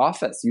see the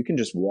office. You can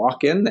just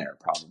walk in there,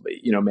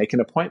 probably, make an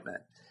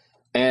appointment.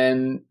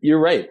 And you're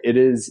right. It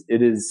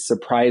is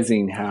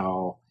surprising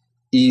how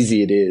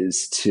easy it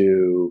is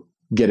to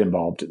get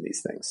involved in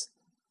these things.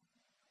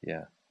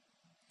 Yeah.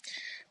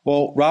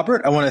 Well,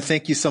 Robert, I want to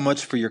thank you so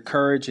much for your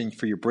courage and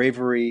for your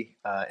bravery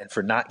and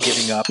for not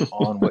giving up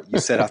on what you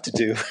set out to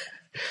do.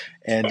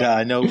 And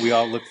I know we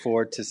all look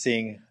forward to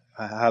seeing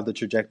how the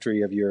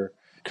trajectory of your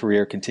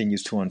career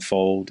continues to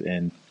unfold.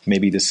 And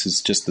maybe this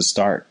is just the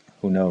start.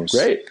 Who knows?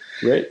 Great.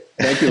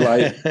 Thank you,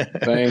 Light.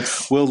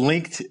 Thanks. We'll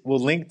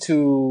link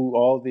to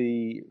all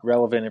the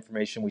relevant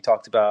information we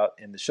talked about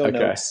in the show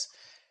notes.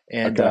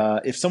 And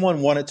if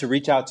someone wanted to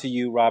reach out to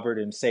you, Robert,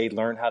 and say,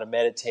 learn how to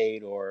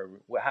meditate, or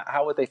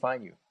how would they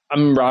find you?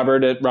 I'm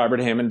Robert at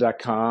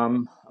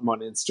roberthammond.com. I'm on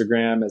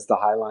Instagram as the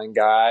Highline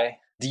Guy.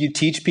 Do you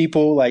teach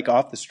people like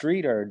off the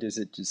street, or is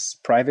it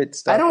just private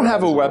stuff? I don't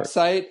have a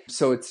website,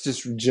 so it's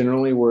just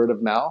generally word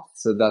of mouth.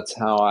 So that's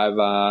how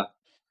I've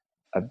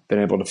been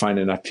able to find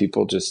enough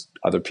people, just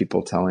other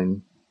people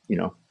telling,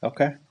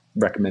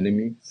 recommending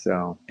me.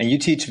 So, and you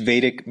teach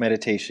Vedic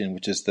meditation,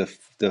 which is the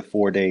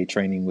 4-day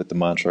training with the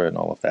mantra and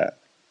all of that.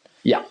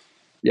 Yeah.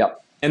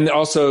 And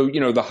also, the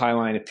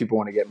Highline, if people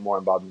want to get more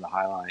involved in the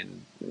Highline,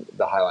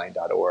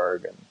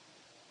 thehighline.org and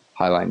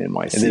Highline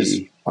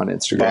NYC on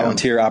Instagram.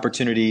 Volunteer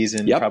opportunities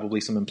and probably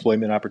some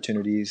employment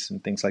opportunities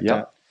and things like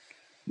that.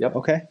 Yep.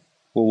 Okay.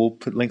 Well, we'll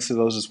put links to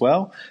those as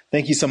well.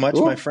 Thank you so much,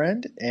 my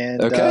friend.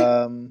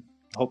 And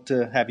hope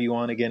to have you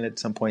on again at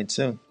some point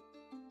soon.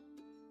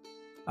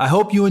 I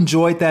hope you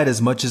enjoyed that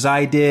as much as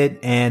I did.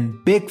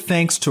 And big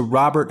thanks to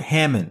Robert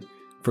Hammond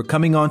for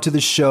coming onto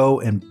the show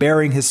and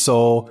bearing his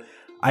soul.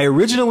 I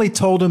originally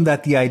told him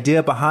that the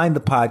idea behind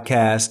the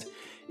podcast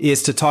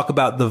is to talk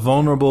about the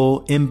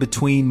vulnerable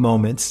in-between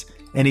moments.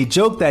 And he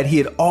joked that he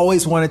had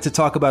always wanted to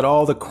talk about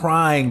all the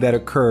crying that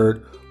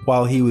occurred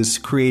while he was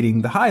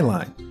creating the High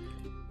Line.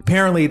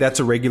 Apparently,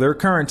 that's a regular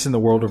occurrence in the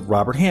world of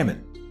Robert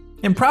Hammond,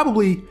 and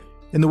probably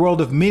in the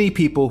world of many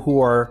people who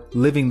are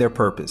living their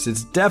purpose.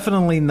 It's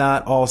definitely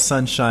not all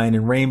sunshine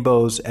and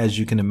rainbows, as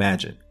you can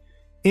imagine.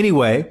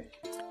 Anyway,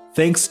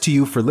 thanks to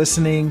you for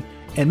listening,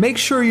 and make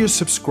sure you're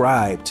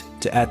subscribed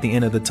to At the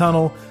End of the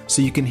Tunnel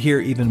so you can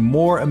hear even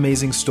more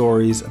amazing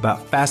stories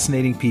about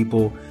fascinating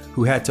people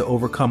who had to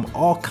overcome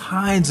all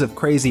kinds of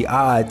crazy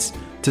odds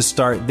to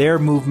start their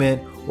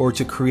movement or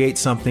to create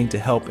something to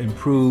help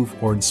improve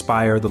or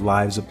inspire the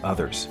lives of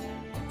others.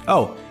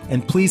 Oh,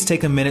 and please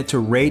take a minute to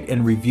rate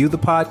and review the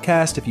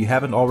podcast if you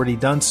haven't already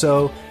done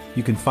so.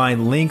 You can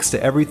find links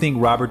to everything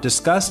Robert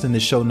discussed in the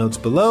show notes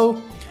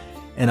below.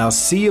 And I'll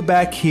see you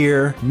back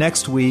here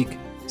next week,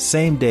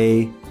 same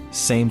day,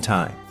 same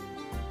time.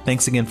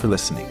 Thanks again for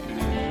listening.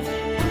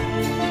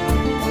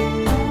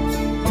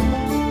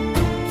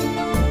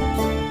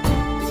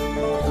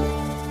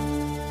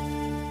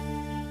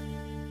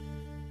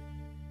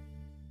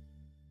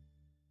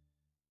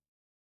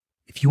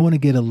 If you want to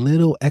get a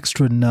little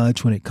extra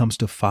nudge when it comes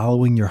to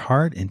following your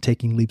heart and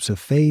taking leaps of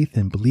faith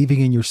and believing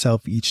in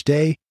yourself each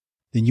day,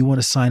 then you want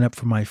to sign up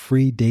for my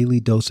free daily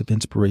dose of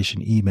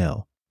inspiration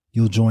email.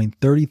 You'll join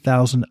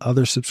 30,000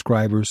 other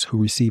subscribers who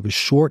receive a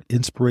short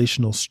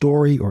inspirational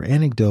story or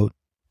anecdote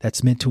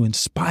that's meant to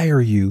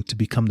inspire you to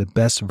become the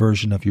best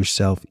version of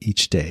yourself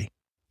each day.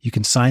 You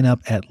can sign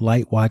up at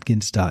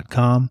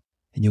lightwatkins.com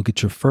and you'll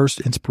get your first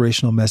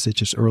inspirational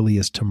message as early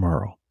as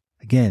tomorrow.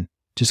 Again,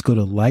 just go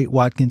to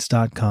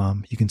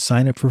lightwatkins.com. You can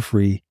sign up for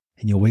free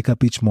and you'll wake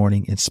up each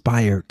morning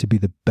inspired to be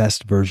the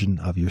best version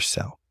of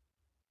yourself.